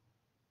you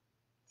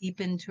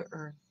deep into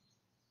earth.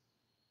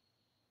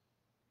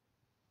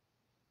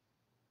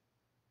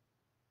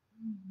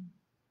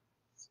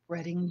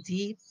 Spreading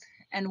deep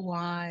and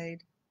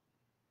wide,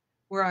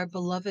 where our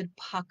beloved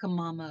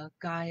Pachamama,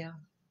 Gaia,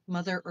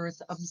 Mother Earth,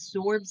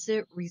 absorbs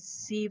it,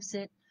 receives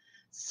it,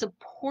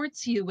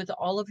 supports you with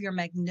all of your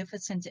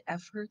magnificent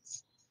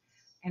efforts,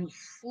 and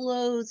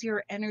flows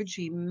your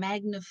energy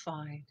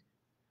magnified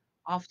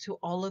off to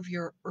all of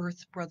your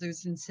earth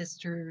brothers and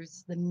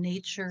sisters, the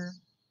nature,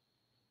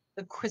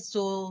 the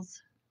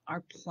crystals,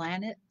 our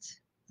planet,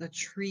 the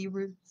tree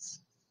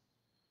roots,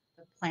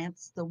 the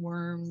plants, the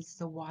worms,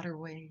 the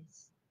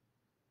waterways.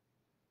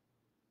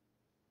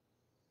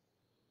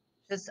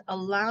 Just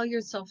allow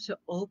yourself to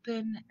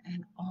open,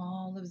 and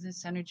all of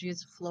this energy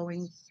is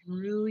flowing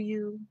through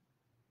you.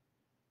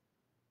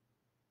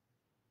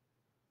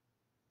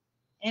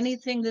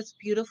 Anything this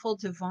beautiful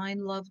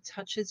divine love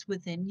touches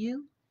within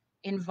you,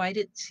 invite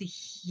it to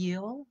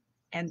heal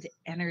and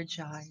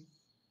energize.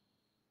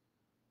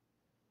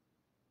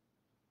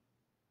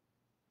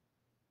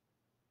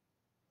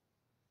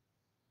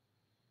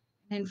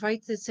 And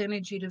invite this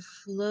energy to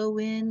flow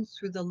in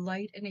through the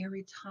light and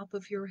airy top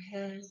of your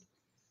head,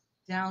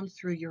 down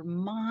through your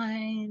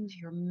mind,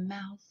 your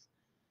mouth,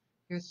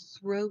 your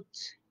throat,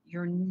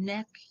 your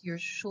neck, your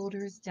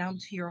shoulders, down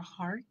to your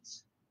heart,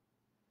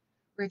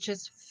 where it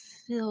just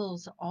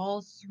fills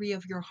all three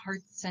of your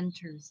heart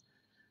centers,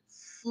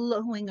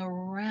 flowing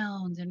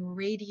around and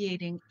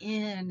radiating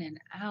in and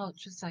out,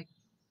 just like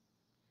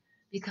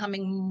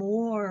becoming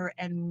more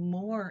and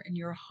more in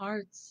your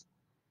hearts.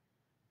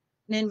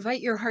 And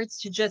invite your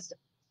hearts to just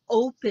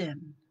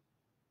open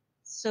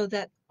so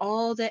that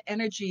all the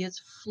energy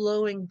is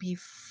flowing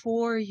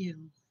before you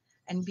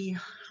and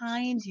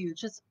behind you,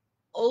 just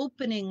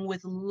opening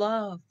with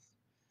love.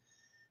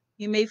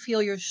 You may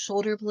feel your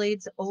shoulder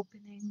blades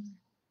opening.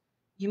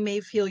 You may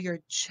feel your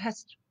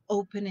chest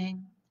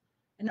opening,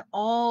 and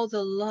all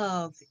the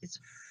love is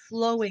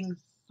flowing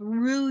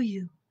through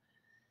you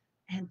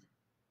and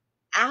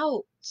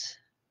out.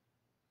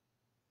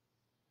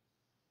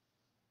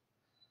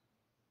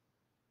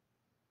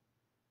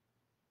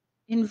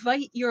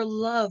 Invite your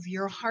love,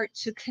 your heart,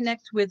 to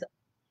connect with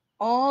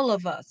all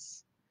of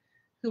us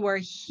who are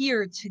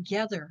here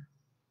together,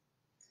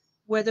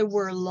 whether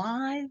we're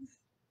live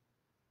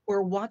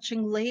or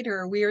watching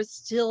later, we are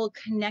still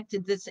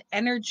connected. This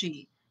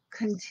energy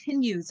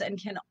continues and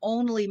can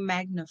only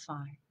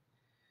magnify.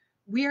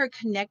 We are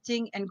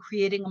connecting and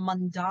creating a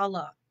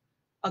mandala,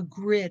 a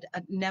grid,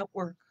 a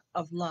network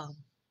of love.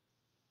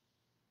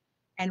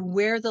 And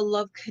where the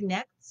love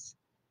connects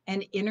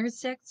and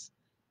intersects,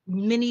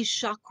 many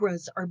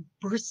chakras are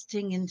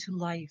bursting into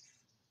life.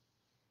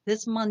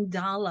 This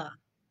mandala,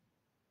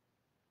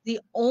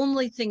 the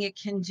only thing it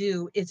can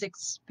do is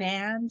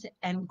expand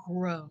and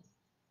grow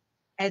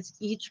as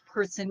each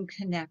person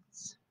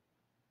connects.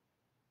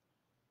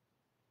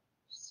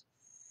 Just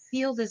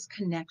feel this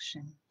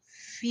connection,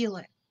 feel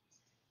it.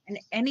 And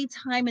any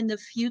time in the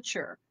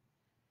future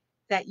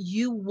that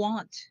you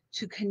want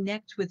to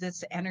connect with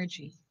this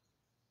energy,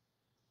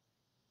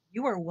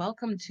 you are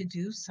welcome to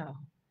do so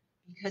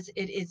because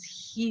it is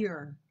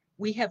here.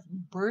 We have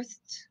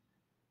birthed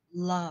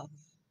love,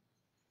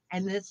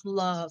 and this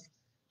love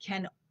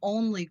can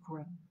only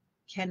grow,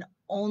 can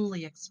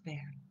only expand.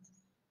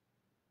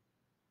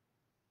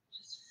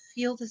 Just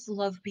feel this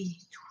love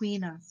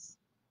between us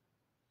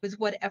with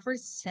whatever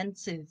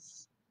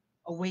senses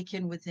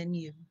awaken within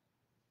you.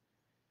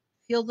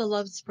 Feel the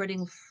love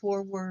spreading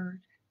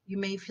forward. You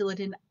may feel it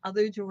in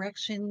other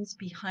directions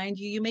behind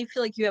you. You may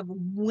feel like you have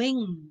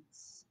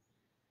wings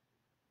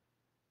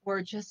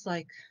or just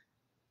like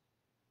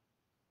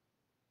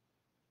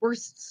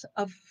bursts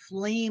of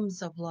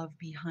flames of love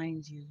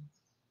behind you.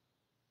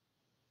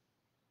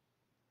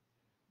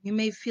 You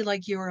may feel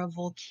like you're a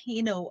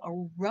volcano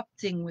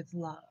erupting with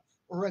love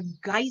or a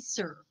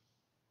geyser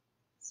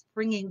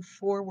springing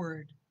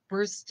forward,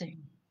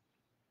 bursting.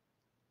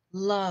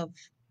 Love,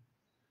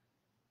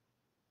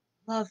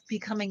 love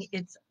becoming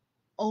its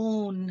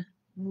own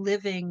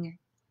living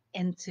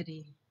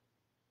entity.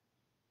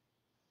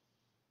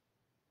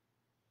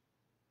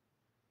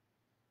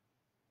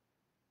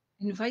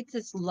 Invite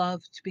this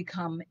love to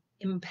become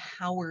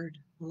empowered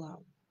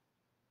love,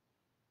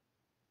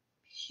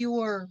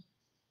 pure,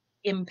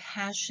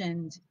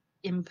 impassioned,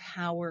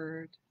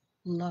 empowered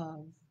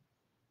love.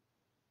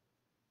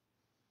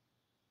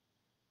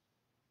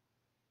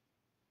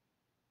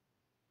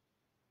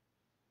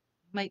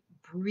 You might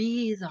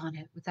breathe on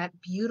it with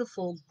that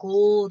beautiful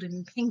gold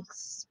and pink,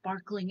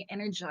 sparkling,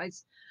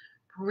 energized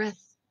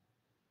breath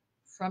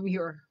from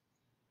your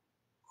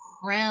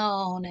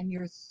crown and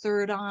your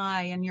third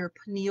eye and your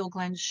pineal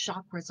gland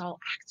chakras all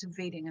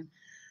activating and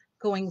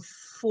going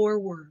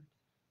forward.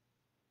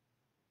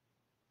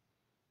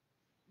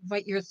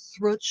 Invite your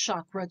throat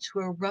chakra to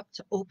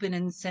erupt open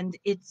and send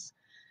its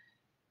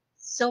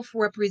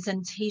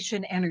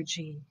self-representation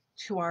energy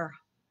to our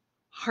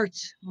heart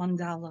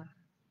mandala.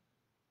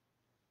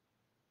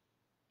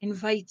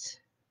 Invite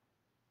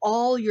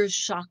all your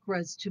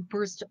chakras to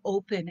burst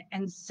open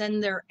and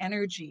send their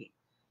energy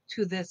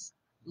to this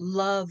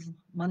love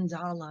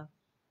mandala,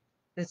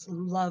 this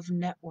love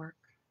network,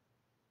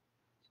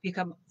 to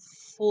become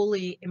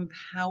fully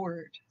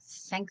empowered,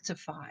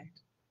 sanctified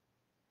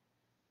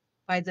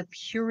by the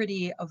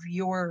purity of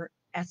your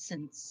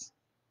essence,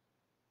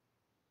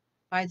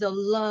 by the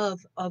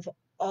love of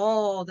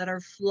all that are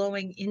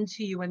flowing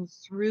into you and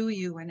through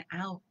you and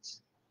out.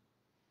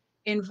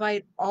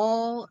 Invite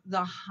all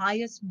the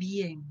highest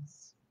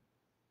beings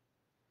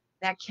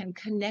that can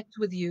connect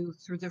with you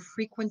through the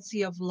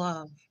frequency of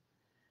love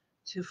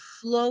to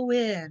flow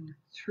in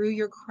through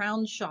your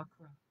crown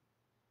chakra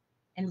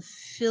and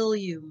fill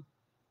you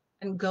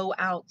and go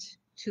out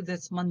to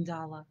this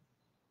mandala.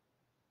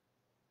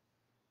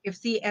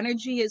 If the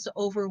energy is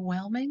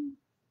overwhelming,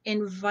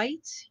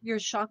 invite your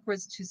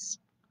chakras to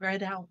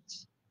spread out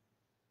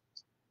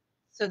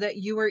so that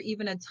you are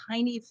even a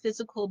tiny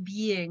physical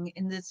being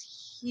in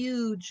this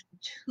huge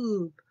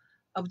tube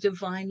of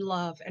divine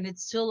love, and it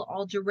still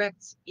all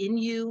directs in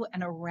you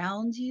and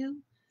around you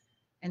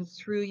and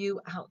through you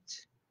out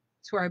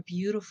to our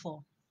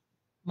beautiful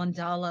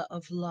mandala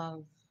of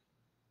love.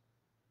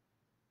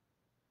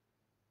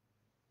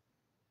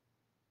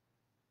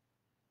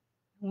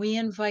 We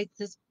invite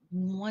this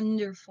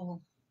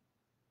wonderful,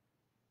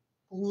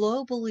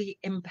 globally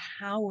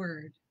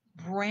empowered,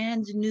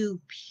 brand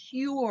new,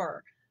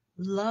 pure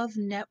love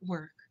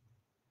network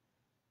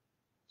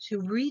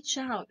to reach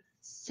out,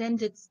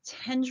 send its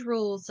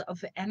tendrils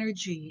of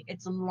energy,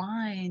 its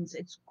lines,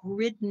 its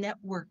grid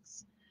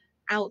networks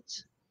out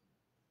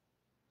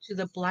to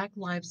the Black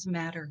Lives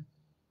Matter,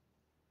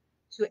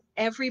 to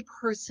every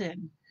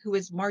person who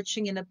is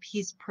marching in a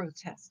peace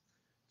protest,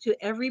 to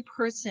every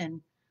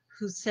person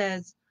who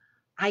says,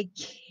 I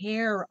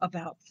care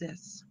about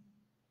this,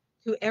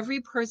 to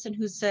every person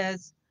who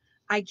says,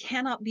 I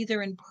cannot be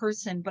there in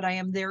person, but I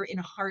am there in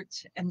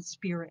heart and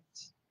spirit,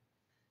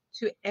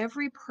 to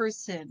every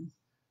person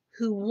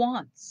who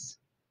wants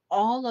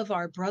all of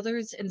our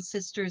brothers and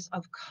sisters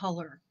of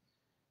color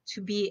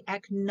to be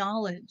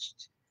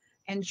acknowledged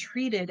and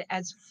treated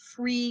as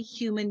free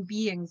human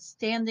beings,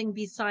 standing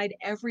beside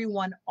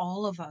everyone,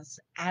 all of us,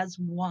 as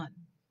one.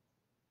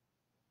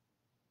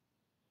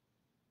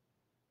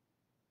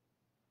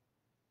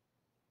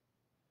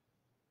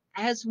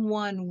 as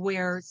one,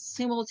 where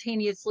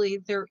simultaneously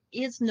there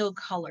is no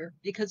color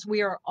because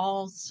we are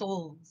all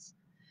souls.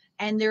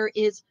 And there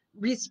is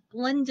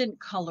resplendent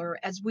color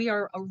as we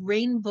are a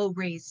rainbow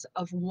race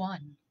of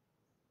one.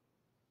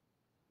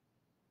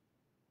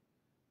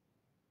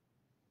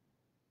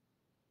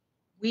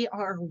 We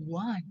are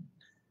one.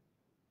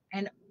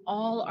 And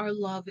all our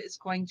love is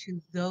going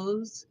to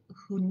those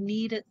who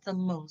need it the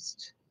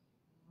most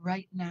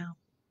right now.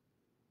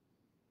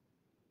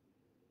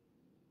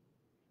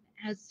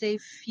 As they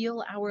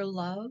feel our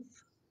love,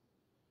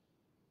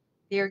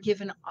 they are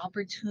given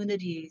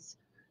opportunities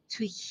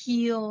to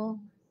heal,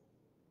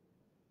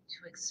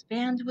 to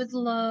expand with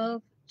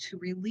love, to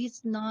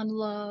release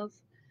non-love.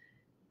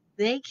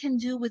 They can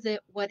do with it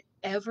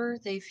whatever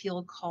they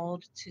feel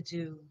called to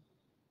do,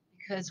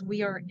 because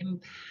we are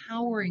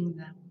empowering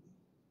them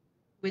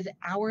with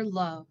our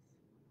love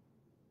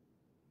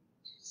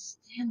to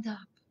stand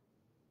up,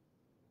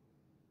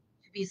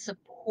 to be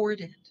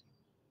supported.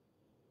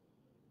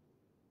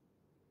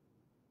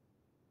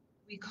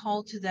 We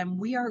call to them,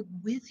 we are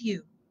with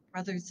you,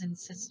 brothers and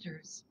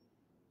sisters.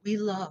 We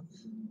love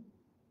you.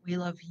 We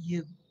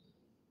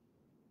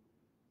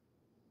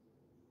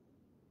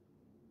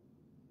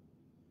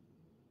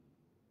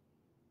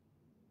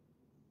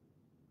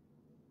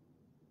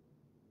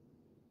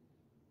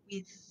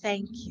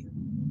thank you.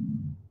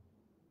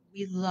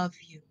 We love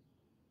you.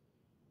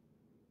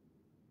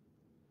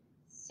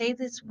 Say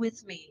this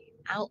with me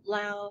out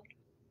loud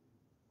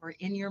or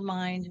in your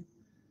mind.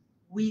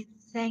 We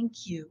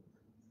thank you.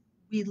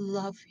 We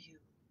love you.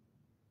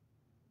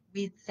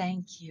 We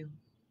thank you.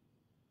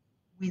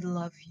 We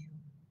love you.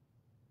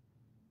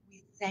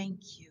 We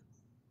thank you.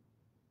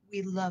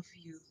 We love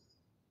you.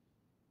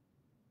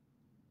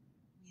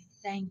 We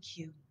thank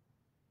you.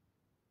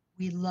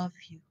 We love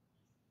you.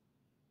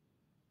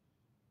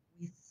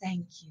 We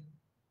thank you.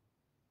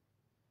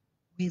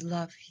 We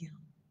love you.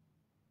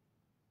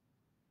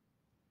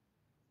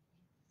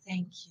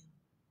 Thank you.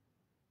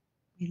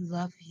 We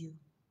love you.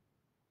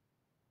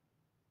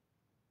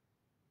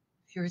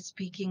 If you're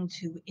speaking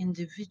to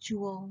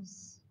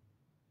individuals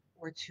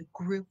or to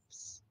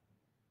groups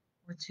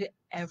or to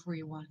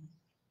everyone,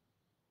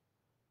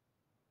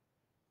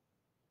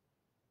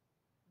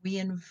 we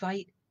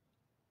invite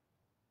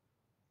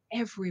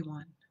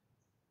everyone,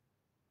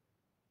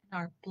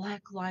 our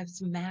Black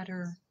Lives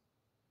Matter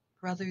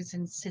brothers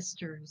and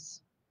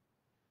sisters,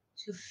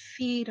 to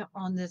feed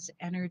on this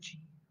energy.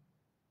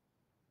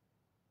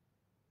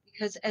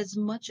 Because as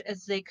much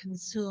as they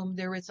consume,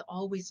 there is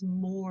always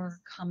more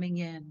coming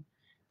in.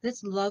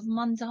 This love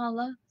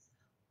mandala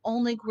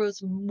only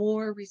grows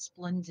more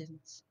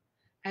resplendent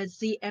as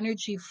the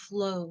energy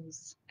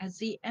flows. As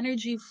the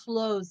energy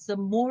flows, the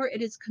more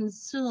it is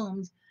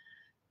consumed,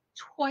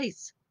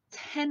 twice,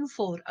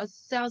 tenfold,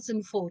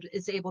 1,000-fold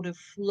is able to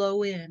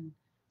flow in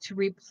to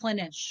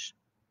replenish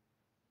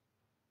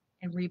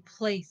and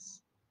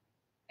replace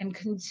and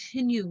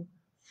continue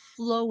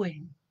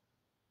flowing.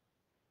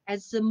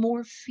 As the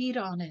more feed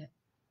on it,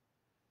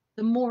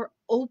 the more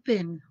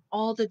open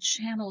all the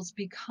channels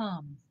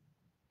become,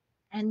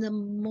 and the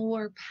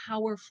more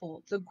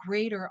powerful, the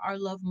greater our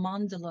love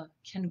mandala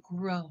can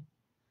grow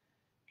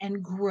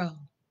and grow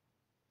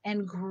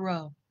and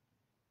grow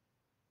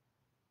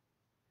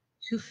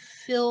to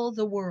fill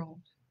the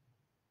world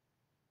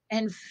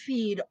and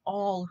feed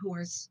all who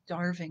are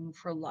starving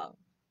for love.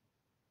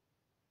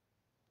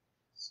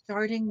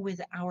 Starting with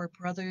our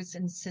brothers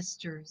and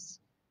sisters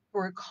who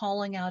are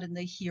calling out in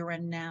the here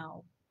and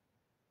now.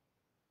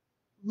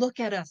 Look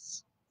at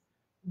us.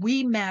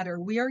 We matter.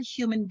 We are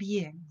human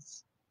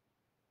beings.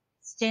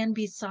 Stand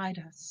beside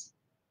us.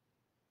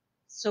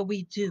 So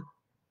we do.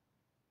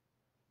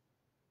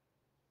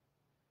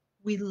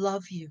 We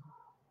love you.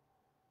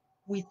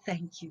 We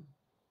thank you.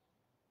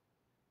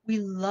 We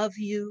love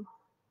you.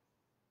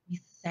 We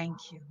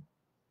thank you.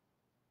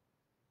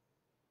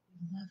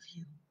 We love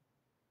you.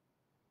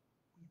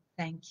 We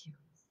thank you.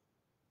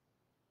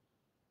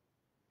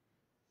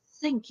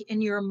 Think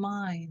in your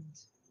mind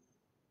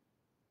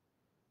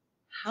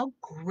how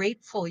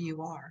grateful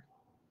you are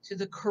to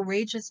the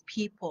courageous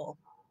people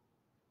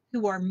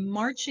who are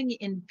marching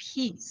in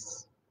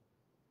peace,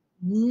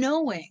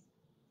 knowing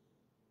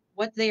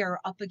what they are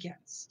up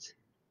against.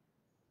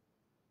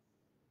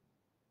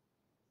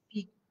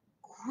 Be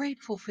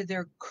grateful for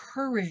their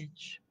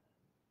courage.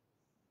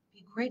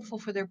 Be grateful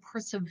for their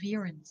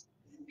perseverance.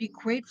 Be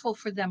grateful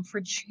for them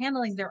for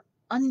channeling their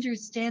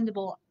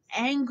understandable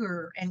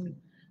anger and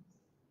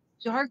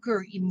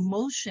darker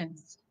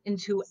emotions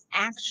into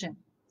action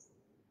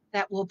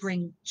that will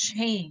bring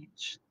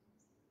change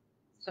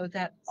so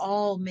that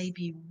all may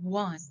be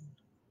one.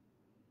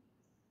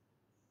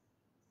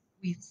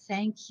 We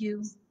thank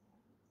you.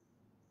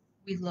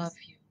 We love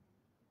you.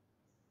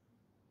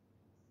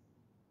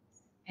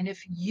 And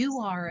if you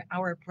are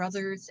our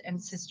brothers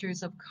and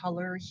sisters of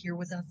color here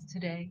with us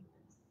today,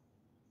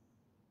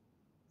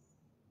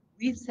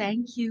 we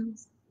thank you.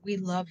 We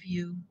love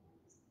you.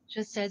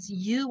 Just as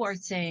you are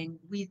saying,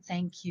 we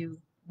thank you.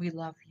 We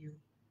love you.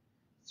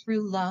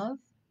 Through love,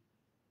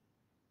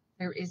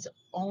 There is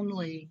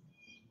only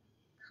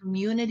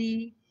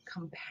community,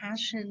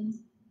 compassion,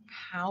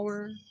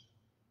 power,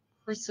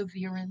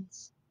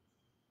 perseverance.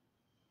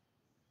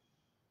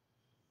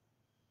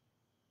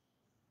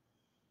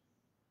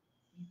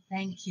 We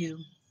thank you.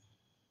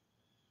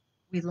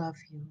 We love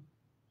you.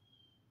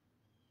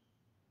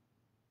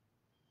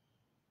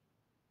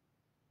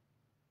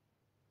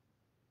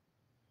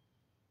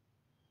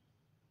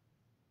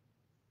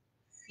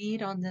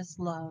 Feed on this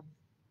love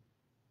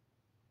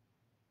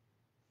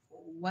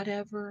for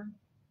whatever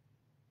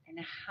and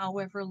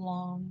however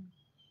long,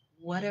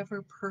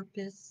 whatever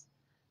purpose,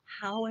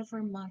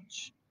 however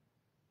much.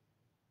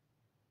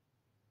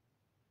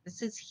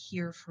 This is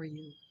here for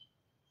you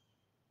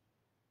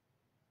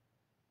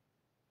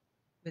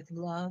with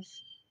love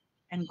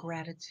and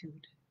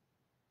gratitude.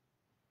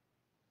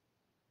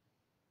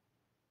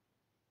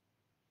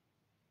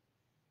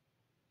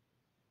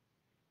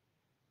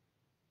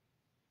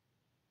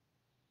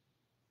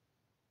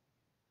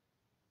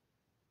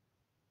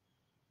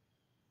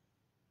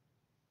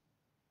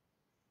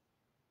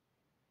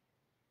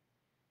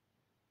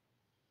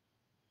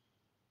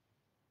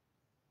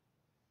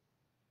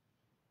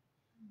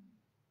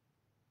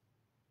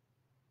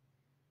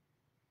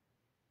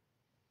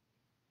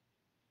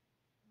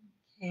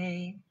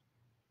 Okay.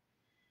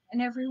 And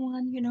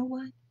everyone, you know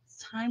what? It's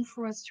time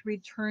for us to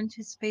return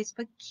to space,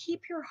 but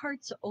keep your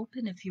hearts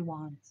open if you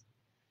want.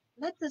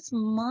 Let this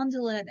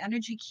mandala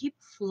energy keep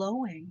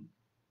flowing.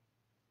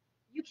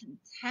 You can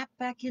tap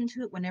back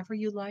into it whenever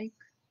you like.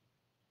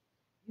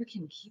 You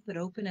can keep it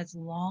open as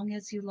long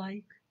as you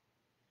like.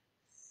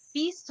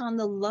 Feast on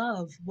the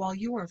love while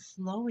you are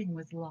flowing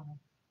with love.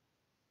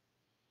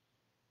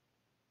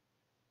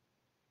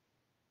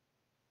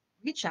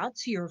 Reach out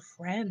to your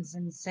friends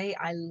and say,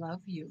 I love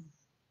you.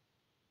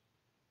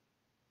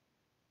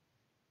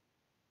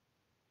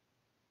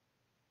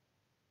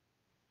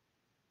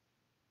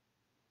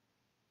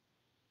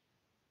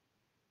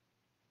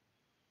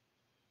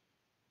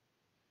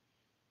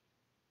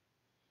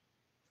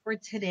 For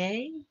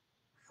today,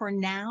 for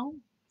now,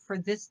 for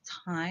this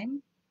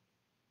time,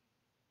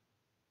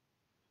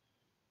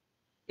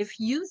 if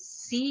you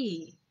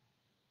see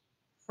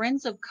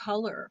friends of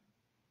color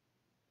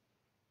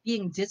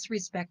being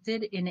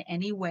disrespected in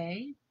any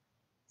way,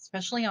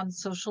 especially on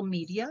social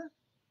media,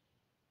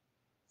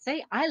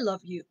 say, I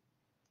love you.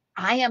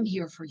 I am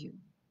here for you.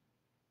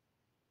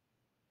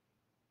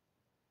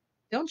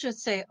 Don't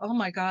just say, oh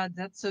my God,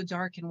 that's so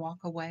dark and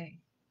walk away.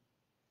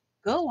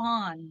 Go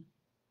on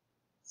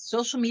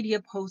social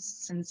media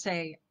posts and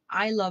say,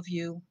 I love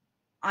you.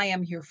 I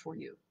am here for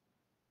you.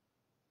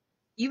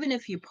 Even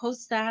if you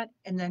post that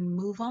and then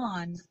move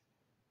on,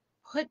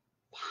 put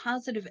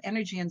positive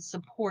energy and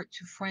support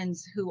to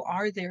friends who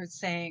are there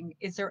saying,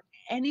 is there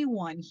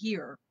anyone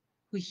here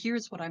who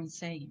hears what I'm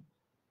saying?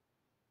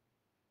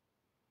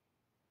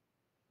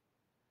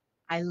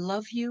 I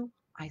love you.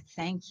 I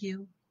thank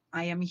you.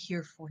 I am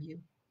here for you.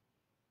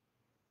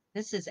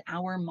 This is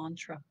our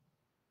mantra.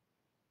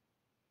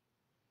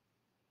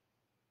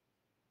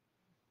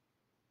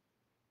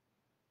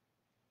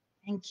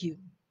 Thank you.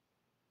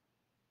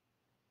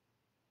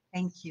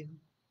 Thank you.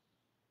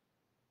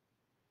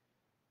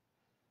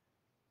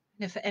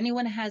 And if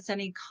anyone has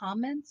any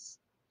comments,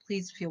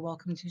 please feel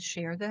welcome to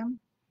share them.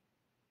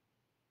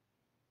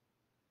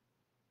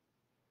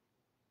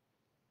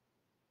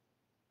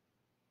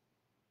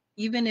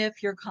 Even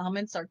if your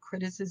comments are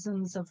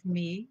criticisms of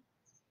me,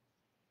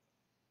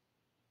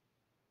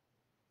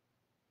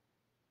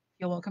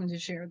 you're welcome to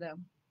share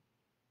them.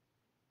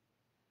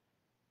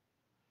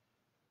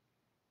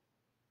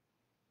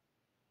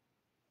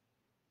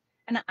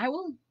 And I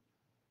will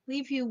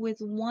leave you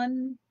with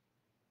one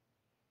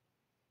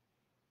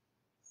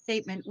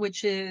statement,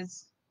 which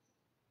is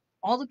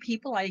all the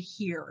people I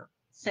hear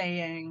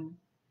saying,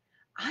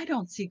 I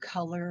don't see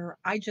color,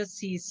 I just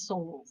see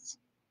souls.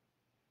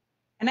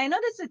 And I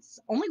notice it's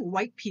only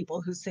white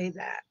people who say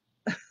that.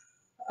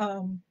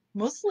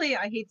 Mostly,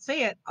 I hate to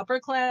say it, upper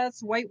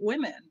class white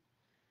women.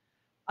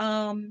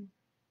 I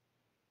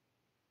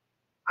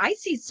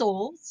see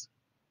souls.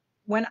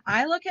 When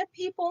I look at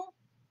people,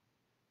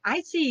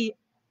 I see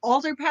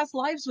all their past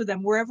lives with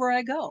them wherever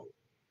I go.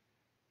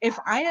 If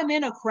I am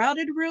in a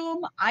crowded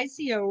room, I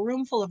see a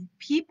room full of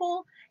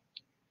people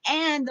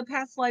and the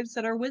past lives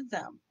that are with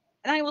them.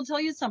 And I will tell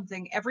you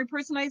something, every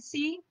person I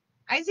see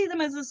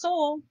them as a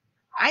soul.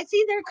 I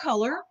see their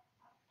color.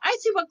 I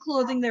see what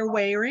clothing they're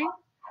wearing.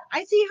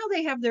 I see how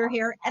they have their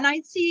hair, and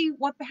I see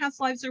what past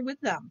lives are with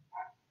them.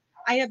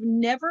 I have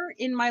never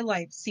in my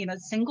life seen a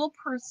single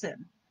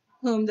person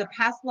whom the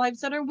past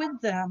lives that are with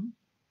them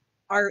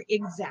are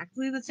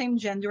exactly the same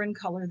gender and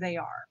color they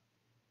are.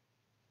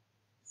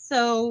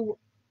 So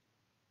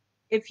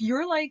if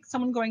you're like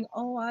someone going,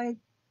 oh, I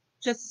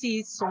just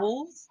see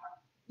souls,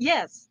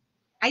 yes,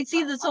 I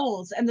see the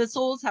souls, and the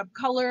souls have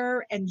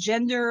color and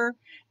gender,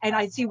 and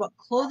I see what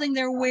clothing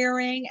they're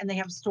wearing, and they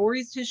have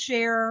stories to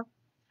share.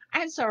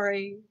 I'm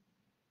sorry.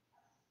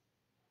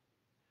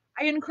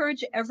 I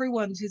encourage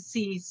everyone to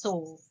see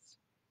souls.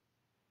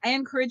 I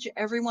encourage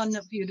every one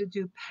of you to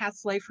do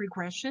past life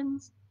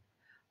regressions.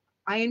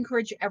 I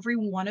encourage every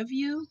one of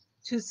you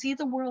to see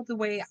the world the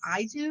way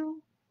I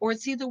do, or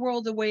see the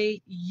world the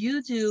way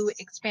you do,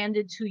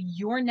 expanded to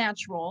your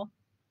natural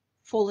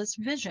fullest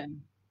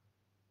vision.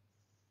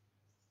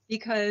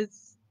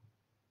 Because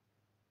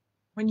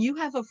when you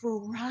have a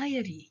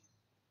variety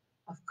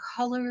of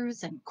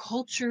colors and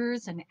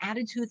cultures and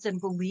attitudes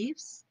and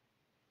beliefs,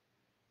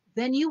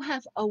 then you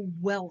have a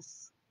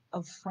wealth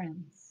of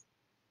friends.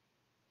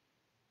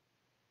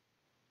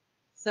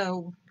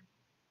 So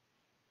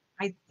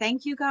I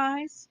thank you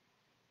guys.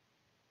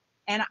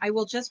 And I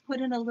will just put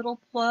in a little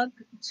plug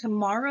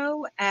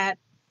tomorrow at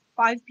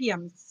 5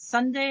 p.m.,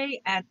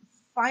 Sunday at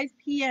 5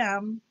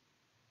 p.m.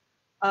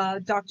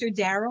 Dr.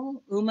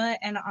 Daryl, Uma,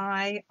 and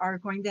I are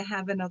going to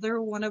have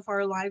another one of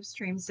our live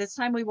streams. This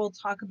time we will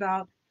talk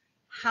about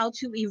how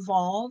to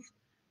evolve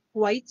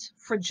white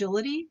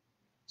fragility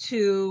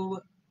to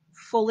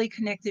fully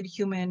connected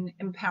human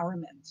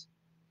empowerment.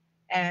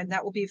 And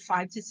that will be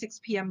 5 to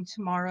 6 p.m.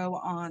 tomorrow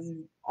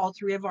on all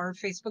three of our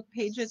Facebook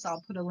pages.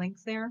 I'll put a link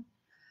there.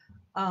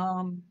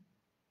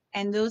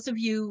 And those of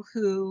you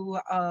who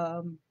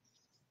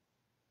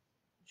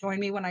join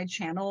me when I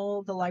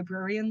channel the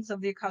librarians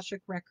of the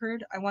Akashic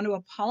Record, I want to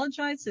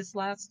apologize. This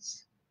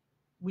last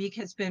week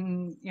has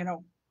been,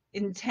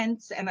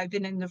 intense, and I've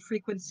been in the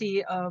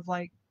frequency of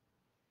like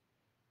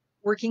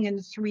working in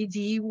the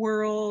 3D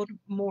world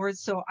more,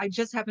 so I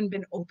just haven't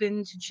been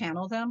open to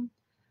channel them.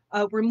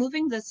 We're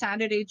moving the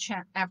Saturday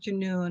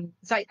afternoon,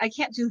 so I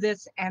can't do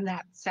this and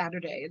that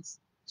Saturday. It's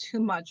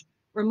too much.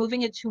 We're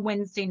moving it to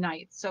Wednesday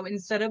night. So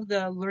instead of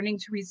the learning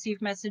to receive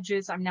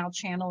messages, I'm now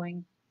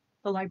channeling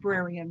the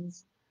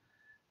librarians.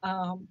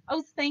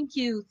 Oh, thank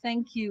you,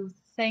 thank you,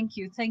 thank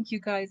you, thank you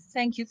guys.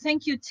 Thank you,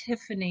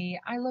 Tiffany.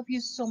 I love you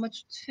so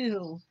much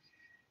too.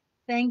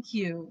 Thank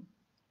you.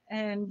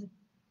 And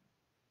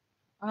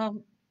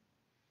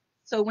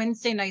so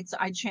Wednesday nights,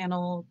 I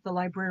channel the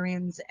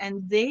librarians,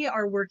 and they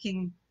are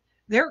working.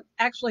 They're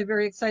actually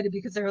very excited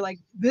because they're like,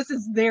 this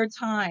is their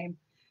time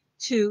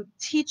to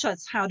teach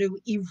us how to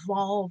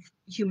evolve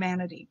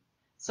humanity.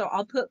 So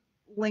I'll put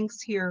links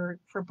here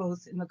for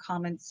both in the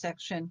comments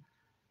section.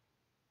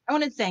 I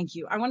want to thank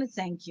you. I want to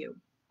thank you.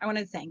 I want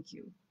to thank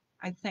you.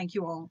 I thank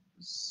you all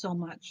so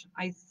much.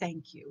 I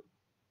thank you.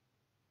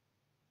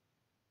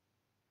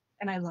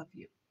 And I love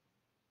you.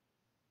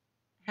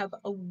 Have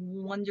a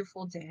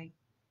wonderful day.